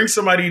that. Bring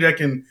somebody that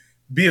can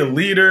be a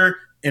leader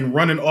and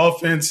run an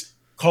offense,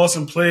 call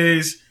some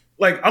plays.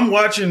 like I'm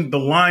watching the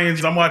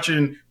Lions. I'm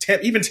watching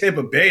even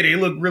Tampa Bay. They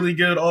look really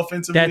good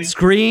offensively. That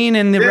screen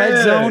in the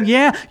red zone.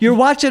 Yeah. You're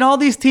watching all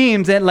these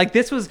teams. And like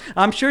this was,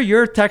 I'm sure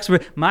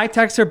my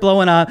texts are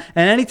blowing up.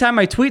 And anytime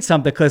I tweet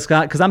something, because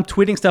I'm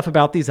tweeting stuff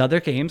about these other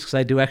games, because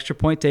I do extra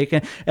point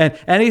taking. And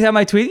anytime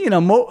I tweet,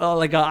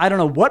 I don't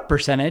know what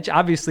percentage,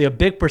 obviously a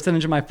big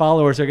percentage of my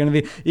followers are going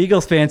to be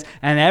Eagles fans.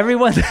 And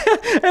everyone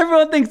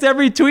thinks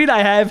every tweet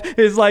I have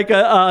is like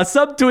a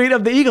subtweet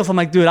of the Eagles. I'm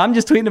like, dude, I'm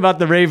just tweeting about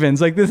the Ravens.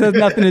 Like this has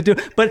nothing to do.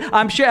 But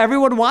I'm sure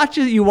everyone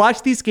you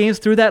watch these games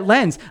through that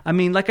lens. I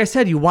mean, like I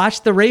said, you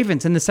watch the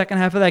Ravens in the second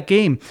half of that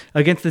game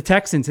against the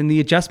Texans and the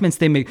adjustments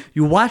they make.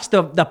 You watch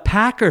the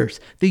Packers,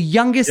 the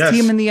youngest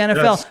team in the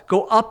NFL,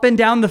 go up and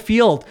down the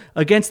field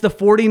against the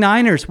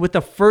 49ers with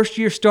the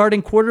first-year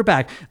starting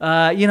quarterback.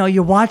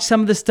 You watch some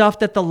of the stuff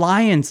that the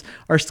Lions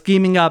are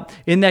scheming up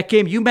in that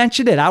game. You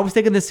mentioned it. I was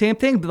thinking the same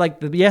thing. Like,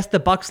 yes, the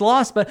Bucs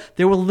lost, but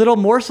there were little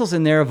morsels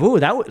in there of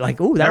that was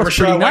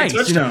pretty nice.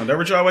 Touchdown. That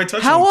Rashad White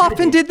touchdown. How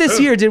often did this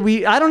year did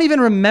we? I don't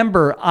even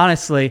remember,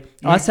 honestly,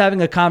 us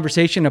having a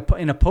conversation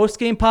in a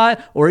post-game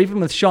pod or even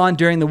with Sean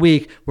during the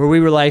week where we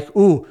were like,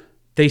 ooh,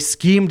 they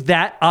schemed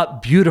that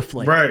up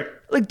beautifully. Right.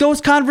 Like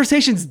those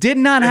conversations did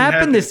not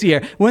happen this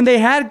year. When they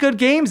had good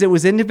games, it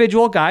was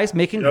individual guys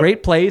making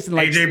great plays and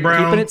like AJ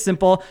Brown. Keeping it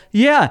simple.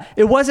 Yeah,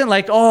 it wasn't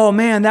like, oh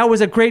man, that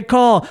was a great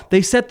call.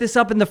 They set this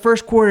up in the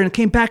first quarter and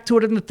came back to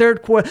it in the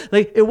third quarter.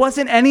 Like it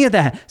wasn't any of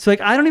that. So like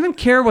I don't even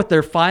care what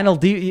their final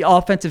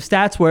offensive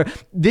stats were.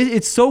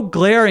 It's so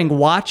glaring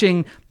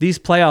watching these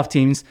playoff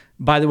teams.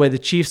 By the way, the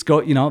Chiefs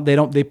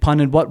they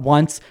punted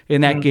once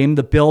in that game.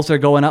 The Bills are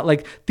going up.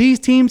 Like these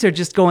teams are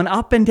just going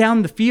up and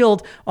down the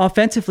field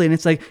offensively. And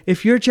it's like,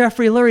 if you're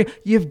Jeffrey Lurie,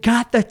 you've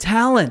got the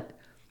talent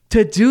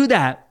to do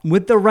that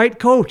with the right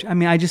coach. I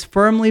mean, I just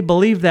firmly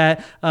believe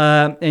that,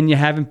 and you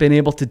haven't been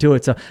able to do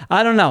it. So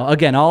I don't know.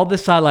 Again, all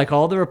this, like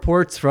all the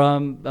reports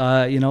from,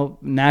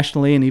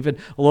 nationally and even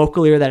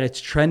locally are that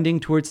it's trending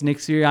towards Nick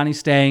Sirianni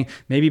staying.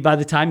 Maybe by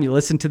the time you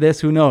listen to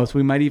this, who knows?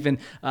 We might even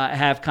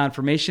have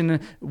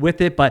confirmation with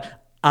it.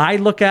 But I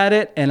look at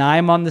it and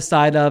I'm on the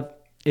side of,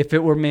 if it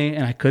were me,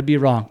 and I could be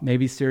wrong,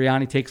 maybe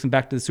Sirianni takes him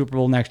back to the Super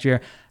Bowl next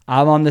year.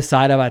 I'm on the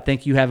side of, I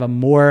think you have a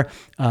more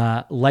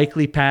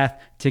likely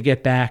path to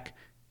get back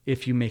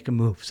if you make a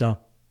move. So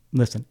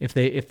listen, if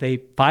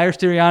they fire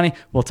Sirianni,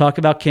 we'll talk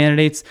about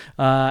candidates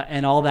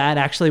and all that.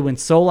 Actually, when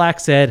Solak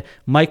said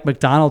Mike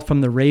McDonald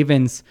from the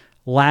Ravens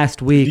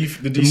last week,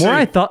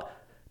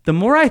 the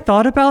more I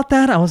thought about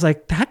that, I was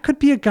like, that could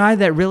be a guy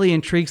that really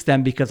intrigues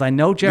them, because I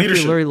know Jeffrey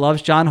Lurie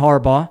loves John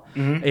Harbaugh,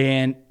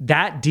 and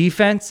that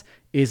defense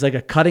is like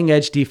a cutting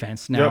edge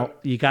defense. Now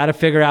you got to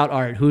figure out, all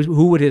right,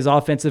 who would his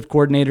offensive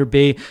coordinator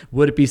be?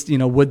 Would it be,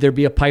 would there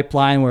be a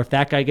pipeline where if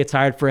that guy gets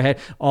hired for a head,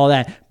 all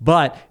that.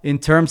 But in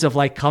terms of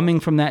like coming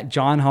from that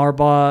John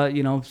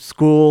Harbaugh,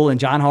 school, and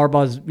John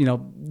Harbaugh's,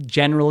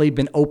 generally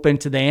been open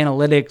to the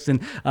analytics and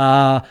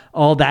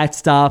all that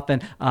stuff.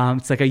 And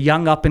it's like a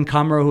young up and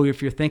comer who,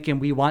 if you're thinking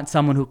we want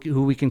someone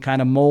who we can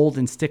kind of mold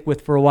and stick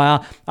with for a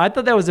while, I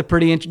thought that was a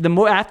pretty interesting.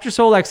 After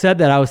Solak said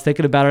that, I was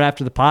thinking about it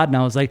after the pod, and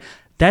I was like,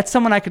 that's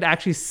someone I could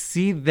actually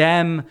see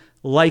them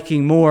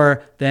liking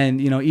more than,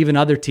 even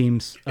other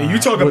teams. And you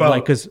talk about,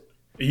 because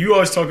you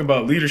always talk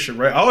about leadership,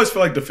 right? I always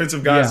feel like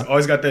defensive guys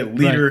always got that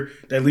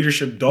that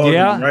leadership dog in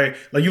them, right?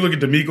 Like you look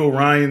at D'Amico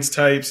Ryans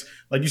types,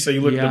 like you say,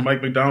 you look at the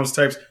Mike McDonald's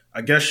types.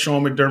 I guess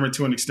Sean McDermott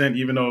to an extent,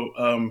 even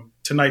though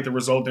tonight it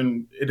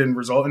didn't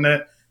result in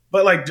that.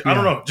 But like, I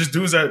don't know, just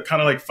dudes that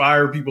kind of like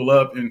fire people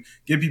up and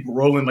get people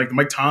rolling, like the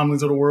Mike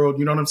Tomlins of the world.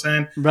 You know what I'm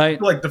saying? Right. I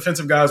feel like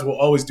defensive guys will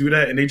always do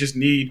that, and they just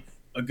need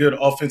a good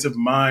offensive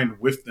mind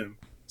with them.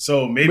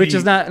 So maybe, which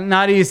is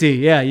not easy.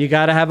 Yeah, you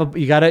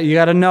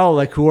gotta know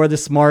like who are the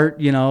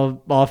smart,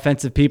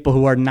 offensive people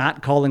who are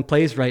not calling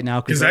plays right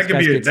now, because that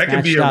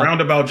could be a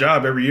roundabout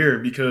job every year,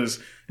 because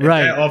if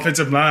that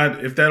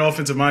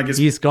offensive mind gets,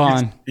 he's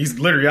gone. He's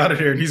literally out of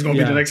there, and he's going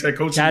to be the next head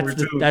coach.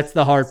 That's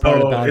the hard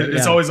part about it.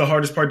 It's always the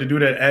hardest part to do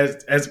that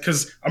as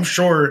because I'm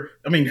sure.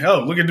 I mean,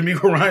 hell, look at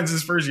D'Amico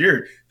Ryans' first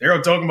year. They're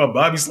all talking about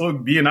Bobby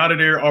Sloak being out of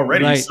there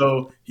already,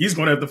 so he's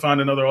going to have to find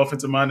another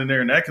offensive mind in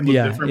there, and that can look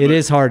different. It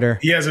is harder.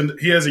 He has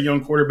a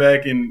young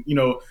quarterback, and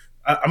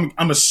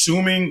I'm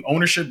assuming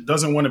ownership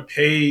doesn't want to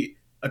pay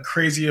a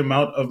crazy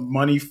amount of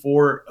money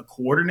for a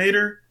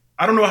coordinator.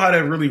 I don't know how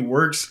that really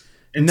works.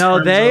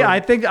 I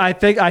think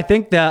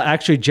that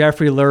actually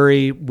Jeffrey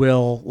Lurie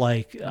will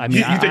like. I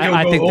mean,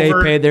 I think they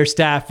pay their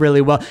staff really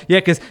well. Yeah,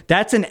 because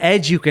that's an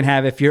edge you can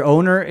have if your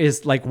owner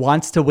is like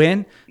wants to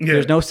win. Yeah.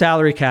 There's no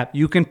salary cap.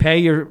 You can pay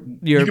your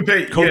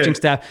coaching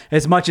staff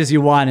as much as you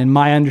want. And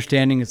my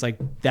understanding is like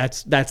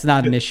that's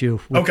not an issue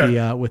with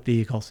the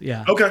Eagles.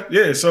 Yeah. Okay.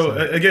 Yeah. So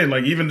again,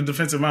 like even the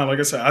defensive mind, like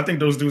I said, I think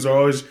those dudes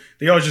always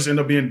just end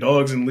up being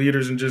dogs and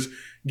leaders and just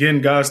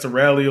getting guys to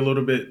rally a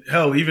little bit.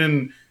 Hell,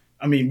 even.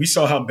 I mean, we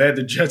saw how bad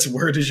the Jets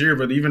were this year,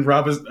 but even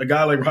a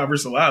guy like Robert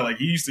Salah, like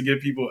he used to get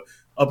people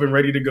up and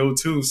ready to go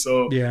too.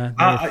 So,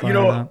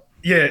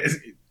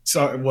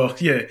 Sorry, well,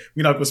 yeah,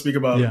 we're not going to speak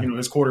about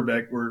his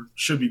quarterback or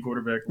should be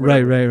quarterback.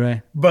 Whatever.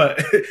 Right.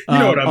 But you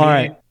know what I mean. All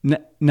right.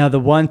 Now the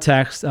one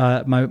text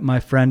my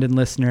friend and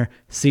listener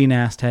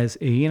CNAST has,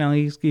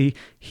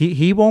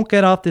 he won't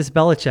get off this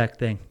Belichick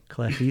thing,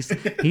 Cliff.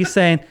 He's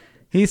saying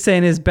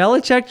is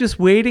Belichick just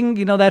waiting?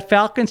 That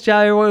Falcons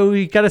job.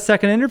 We got a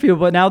second interview,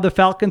 but now the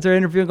Falcons are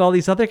interviewing all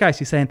these other guys.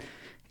 He's saying,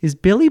 is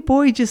Billy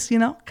Boy just,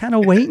 kind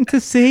of waiting to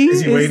see?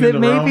 Is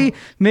it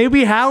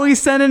maybe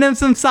Howie's sending him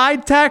some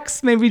side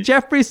texts? Maybe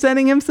Jeffrey's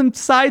sending him some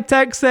side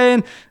texts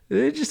saying,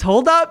 just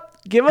hold up.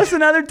 Give us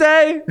another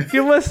day.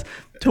 Give us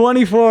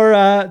 24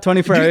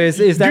 hours.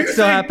 Is that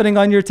still happening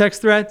on your text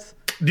threads?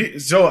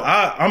 So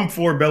I'm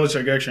for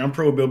Belichick, actually. I'm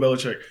pro Bill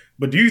Belichick.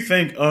 But do you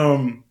think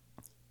do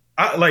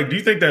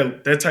you think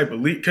that type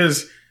of lead?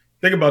 Because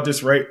think about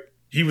this, right?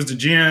 He was the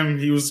GM.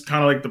 He was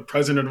kind of like the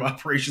president of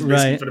operations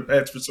basically for the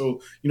Pats for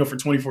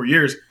 24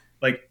 years.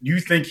 Like, do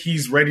you think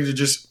he's ready to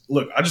just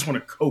look? I just want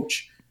to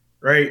coach,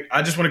 right?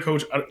 I just want to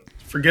coach.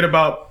 Forget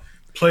about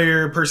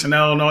player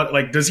personnel and all.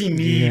 Like, does he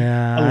need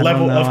a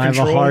level of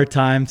control? I have a hard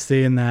time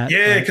seeing that.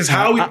 Yeah, because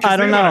I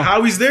don't know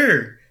how he's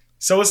there.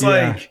 So it's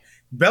like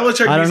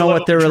Belichick. I don't know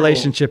what their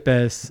relationship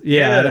is.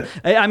 Yeah.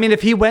 I mean,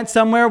 if he went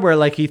somewhere where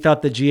like he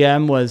thought the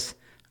GM was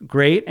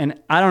great, and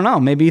I don't know,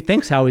 maybe he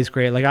thinks Howie's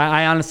great. Like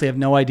I honestly have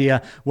no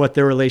idea what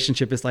their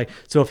relationship is like.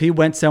 So if he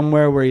went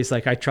somewhere where he's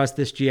like, I trust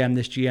this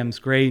GM's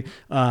great,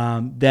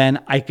 then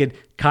I could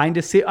kind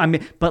of see. I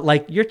mean, but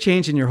like you're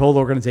changing your whole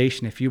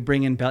organization if you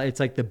bring in it's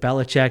like the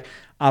Belichick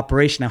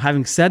operation. Now,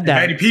 having said that,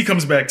 Matty P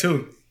comes back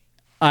too.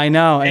 I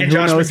know, and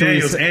Josh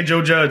McDaniels and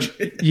Joe Judge.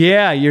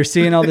 Yeah, you're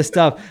seeing all this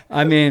stuff.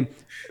 I mean,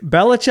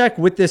 Belichick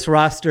with this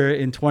roster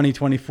in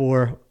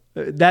 2024.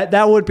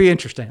 That would be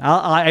interesting.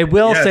 I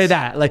will say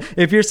that. Like,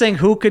 if you're saying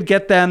who could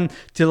get them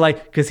to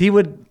because he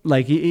would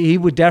he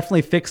would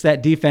definitely fix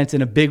that defense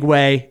in a big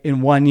way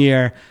in 1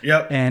 year.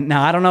 Yep. And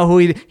now I don't know who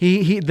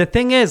he. The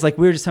thing is, like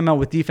we were just talking about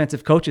with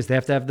defensive coaches, they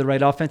have to have the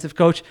right offensive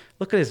coach.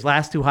 Look at his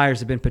last two hires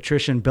have been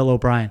Patricia and Bill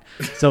O'Brien.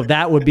 So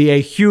that would be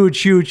a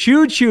huge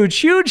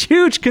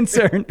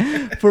concern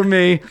for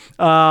me.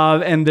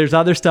 And there's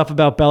other stuff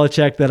about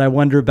Belichick that I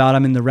wonder about. I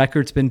mean, the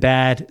record's been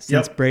bad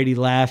since Brady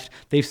left.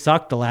 They've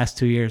sucked the last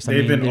 2 years.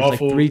 They've been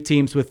awful. Like 3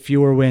 teams with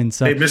fewer wins.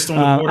 So they missed on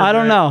the quarterback. I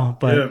don't know,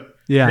 but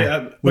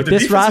with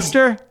this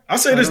roster, I'll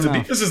say this: the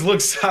defenses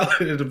look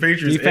solid at the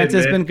Patriots. Defense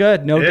has been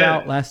good, no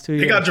doubt. Last 2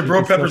 years, they got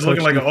Jabril Peppers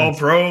looking like an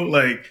All-Pro.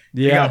 Like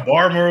they got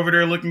Barmore over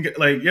there looking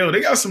like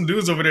they got some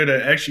dudes over there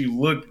that actually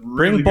look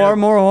really Bring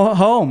Barmore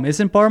home.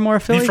 Isn't Barmore a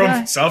Philly He's from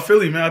guy? South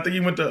Philly, man. I think he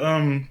went to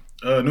Newman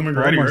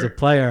Goretti. Barmore's a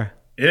player.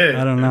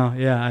 Yeah, I don't know.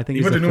 Yeah, I think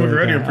he went to Newman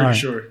Goretti. I'm pretty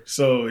sure.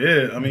 So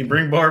I mean,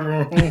 bring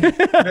Barmore home.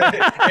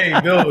 Hey,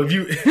 Bill, if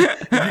you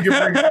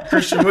can bring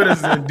Christian with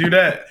us, then do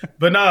that.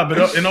 But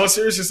in all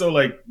seriousness, though,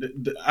 like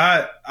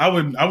I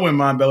wouldn't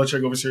mind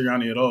Belichick over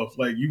Sirianni at all.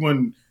 Like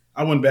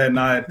I wouldn't bat an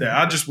eye at that.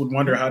 I just would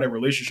wonder how that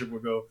relationship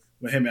would go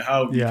with him and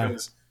Howie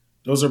because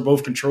those are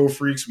both control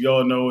freaks. We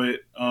all know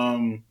it.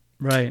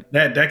 Right.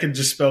 That could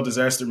just spell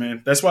disaster,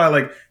 man. That's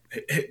why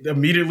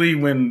immediately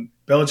when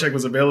Belichick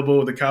was available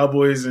with the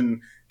Cowboys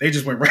and they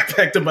just went right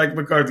back to Mike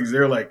McCarthy's.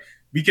 They're like,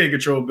 we can't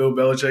control Bill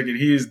Belichick, and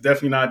he is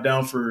definitely not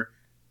down for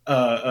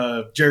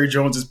Jerry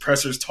Jones's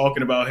pressers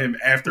talking about him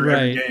after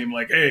every game.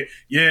 Like, hey,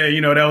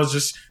 that was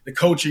just the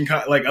coaching.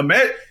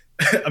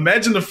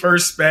 Imagine the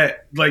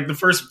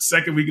first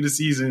second week of the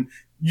season.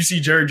 You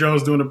see Jerry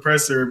Jones doing a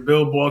presser.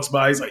 Bill walks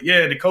by. He's like,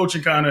 "Yeah, the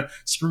coaching kind of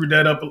screwed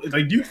that up."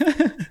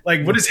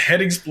 Like, would his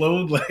head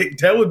explode? Like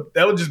that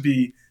would just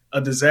be a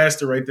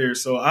disaster right there.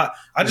 So I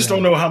just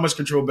don't know how much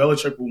control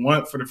Belichick will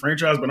want for the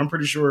franchise, but I'm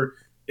pretty sure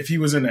if he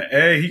was in the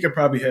A, he could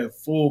probably have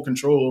full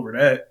control over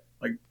that.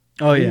 Like,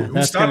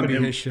 that's going to be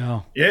his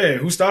show. Yeah,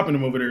 who's stopping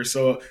him over there?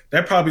 So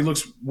that probably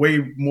looks way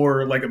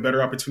more like a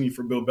better opportunity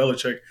for Bill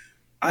Belichick.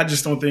 I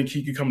just don't think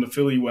he could come to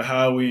Philly with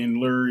Howie and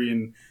Lurie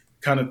and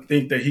kind of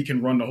think that he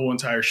can run the whole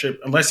entire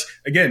ship. Unless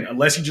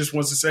he just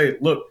wants to say,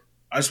 look,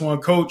 I just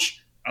want to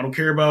coach. I don't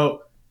care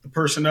about the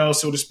personnel,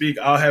 so to speak.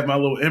 I'll have my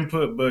little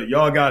input, but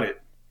y'all got it.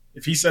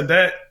 If he said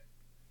that,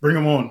 bring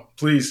him on.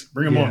 Please,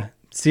 bring him on.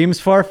 Seems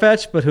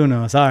far-fetched, but who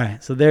knows? All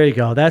right, so there you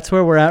go. That's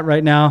where we're at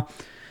right now.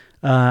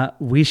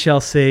 We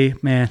shall see.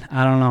 Man,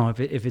 I don't know.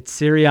 If it's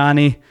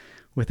Sirianni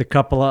with a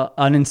couple of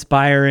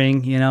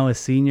uninspiring, a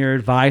senior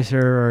advisor,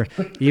 or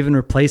even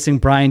replacing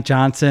Brian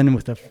Johnson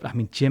with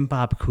Jim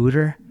Bob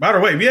Cooter. By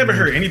the way, we haven't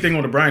heard anything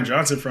on the Brian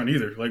Johnson front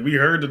either. Like we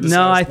heard the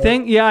I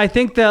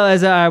think that,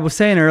 as I was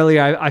saying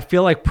earlier, I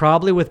feel like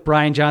probably with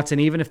Brian Johnson,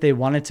 even if they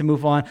wanted to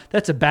move on,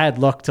 that's a bad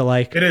look to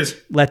it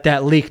is. Let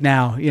that leak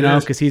now,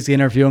 because he's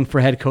interviewing for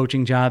head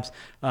coaching jobs,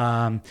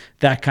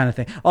 that kind of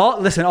thing.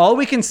 All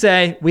we can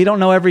say, we don't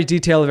know every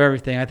detail of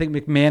everything. I think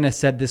McMahon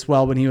said this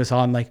well when he was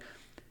on,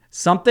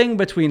 something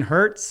between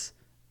Hurts,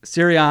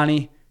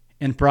 Sirianni,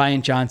 and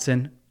Brian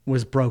Johnson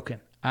was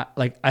broken.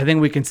 I think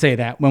we can say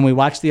that when we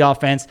watch the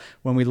offense,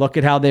 when we look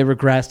at how they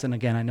regressed, and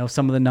again, I know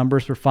some of the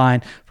numbers were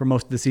fine for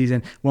most of the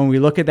season. When we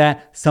look at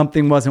that,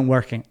 something wasn't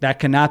working. That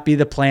cannot be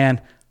the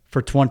plan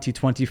for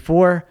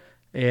 2024.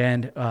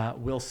 and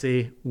we'll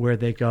see where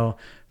they go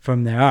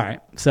from there. All right.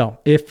 So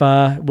if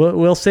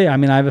we'll see. I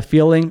mean, I have a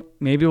feeling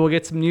maybe we'll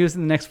get some news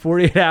in the next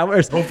 48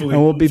 hours. Hopefully.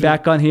 And we'll be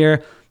back on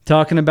here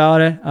talking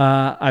about it.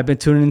 I've been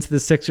tuning into the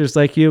Sixers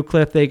like you,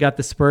 Cliff. They got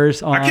the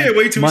Spurs on I can't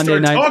wait till Monday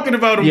we start night. talking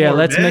about them. Yeah, more,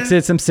 let's man. mix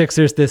in some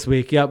Sixers this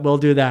week. Yep, we'll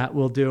do that.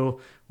 We'll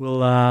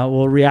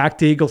react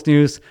to Eagles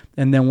news,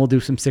 and then we'll do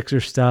some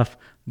Sixers stuff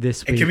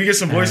this week. And can we get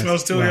some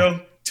voicemails too, well. yo?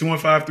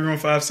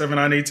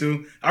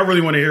 215-315-7982. I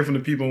really want to hear from the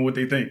people and what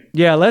they think.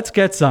 Yeah, let's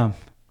get some.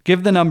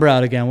 Give the number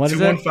out again. What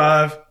is it?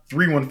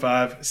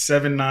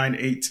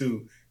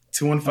 215-315-7982.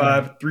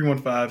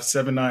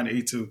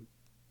 215-315-7982.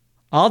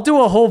 I'll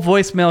do a whole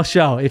voicemail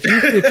show. If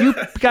you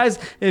guys,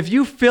 if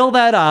you fill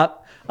that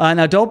up,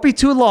 now don't be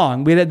too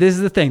long. This is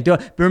the thing.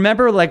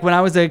 Remember, like when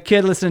I was a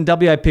kid listening to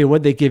WIP,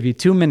 what'd they give you?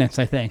 2 minutes,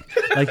 I think.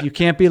 Like you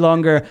can't be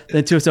longer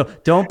than 2. So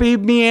don't be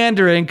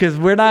meandering because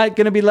we're not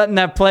going to be letting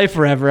that play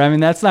forever. I mean,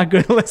 that's not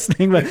good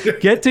listening.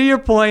 But get to your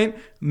point.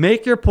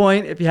 Make your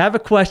point. If you have a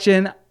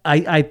question,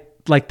 I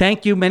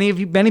thank you. Many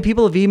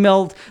people have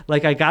emailed.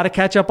 Like, I got to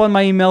catch up on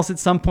my emails at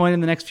some point in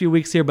the next few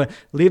weeks here, but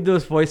leave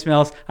those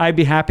voicemails. I'd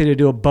be happy to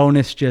do a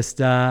bonus, bonus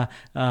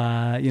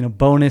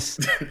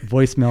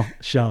voicemail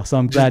show. So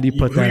I'm glad you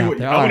put that out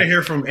there. I want to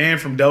hear from Ann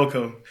from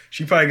Delco.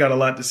 She probably got a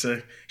lot to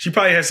say. She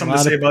probably has something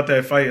to say about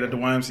that fight at the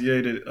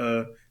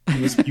YMCA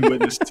that you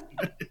witnessed.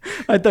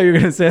 I thought you were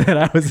going to say that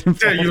I was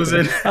involved. Yeah, you was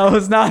in. I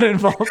was not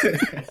involved.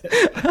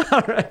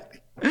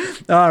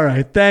 All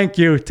right. Thank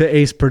you to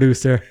Ace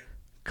producer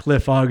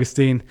Cliff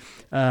Augustine.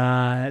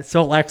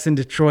 Solex in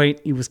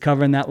Detroit. He was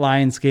covering that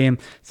Lions game.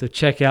 So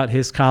check out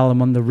his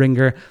column on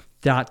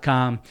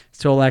theringer.com.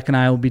 Solak and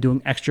I will be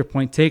doing Extra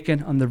Point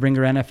Taken on the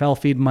Ringer NFL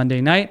feed Monday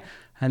night.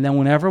 And then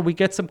whenever we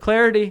get some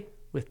clarity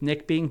with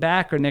Nick being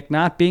back or Nick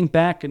not being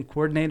back and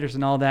coordinators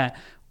and all that,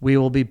 we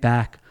will be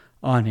back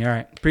on here. All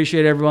right.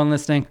 Appreciate everyone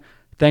listening.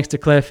 Thanks to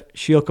Cliff,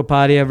 Sheil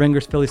Kapadia,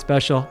 Ringer's Philly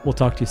Special. We'll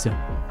talk to you soon.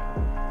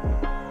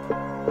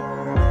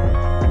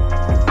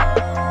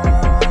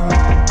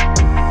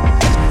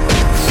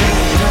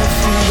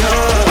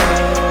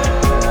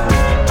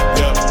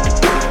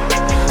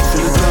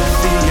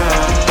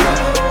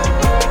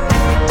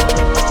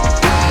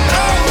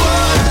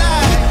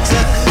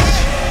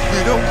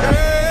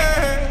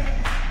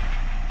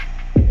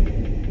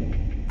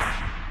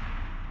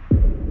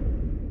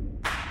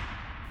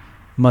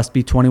 Must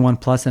be 21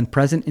 plus and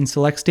present in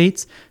select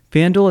states.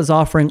 FanDuel is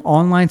offering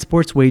online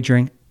sports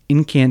wagering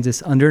in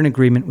Kansas under an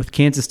agreement with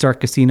Kansas Star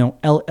Casino,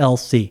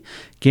 LLC.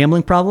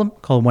 Gambling problem?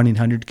 Call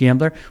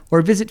 1-800-GAMBLER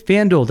or visit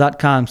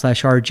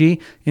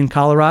FanDuel.com/RG in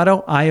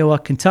Colorado, Iowa,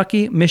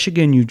 Kentucky,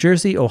 Michigan, New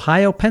Jersey,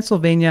 Ohio,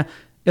 Pennsylvania,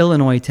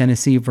 Illinois,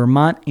 Tennessee,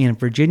 Vermont, and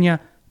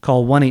Virginia.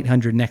 Call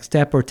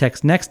 1-800-NEXT-STEP or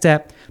text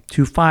NEXT-STEP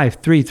to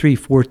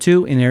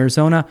 53342 in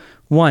Arizona,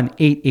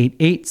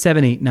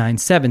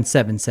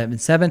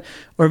 1-888-789-7777,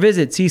 or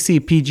visit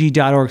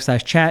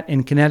ccpg.org/chat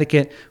in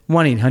Connecticut,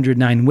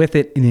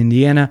 1-800-9-WITH-IT in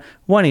Indiana,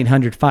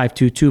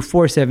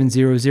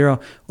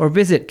 1-800-522-4700, or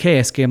visit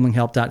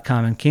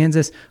ksgamblinghelp.com in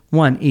Kansas,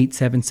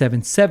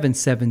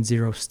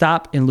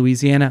 1-877-770-STOP in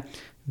Louisiana,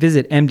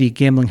 visit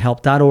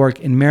mdgamblinghelp.org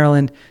in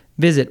Maryland,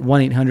 visit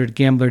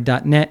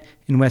 1-800-GAMBLER.net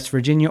in West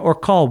Virginia, or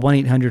call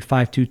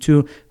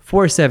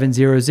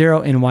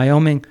 1-800-522-4700 in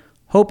Wyoming.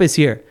 Hope is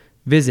here.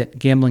 Visit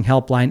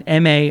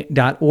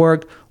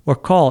gamblinghelplinema.org or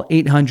call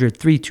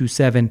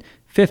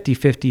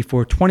 800-327-5050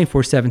 for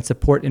 24/7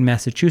 support in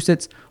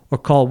Massachusetts, or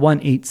call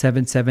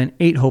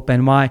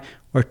 1-877-8-HOPE-NY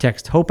or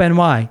text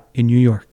HOPE-NY in New York.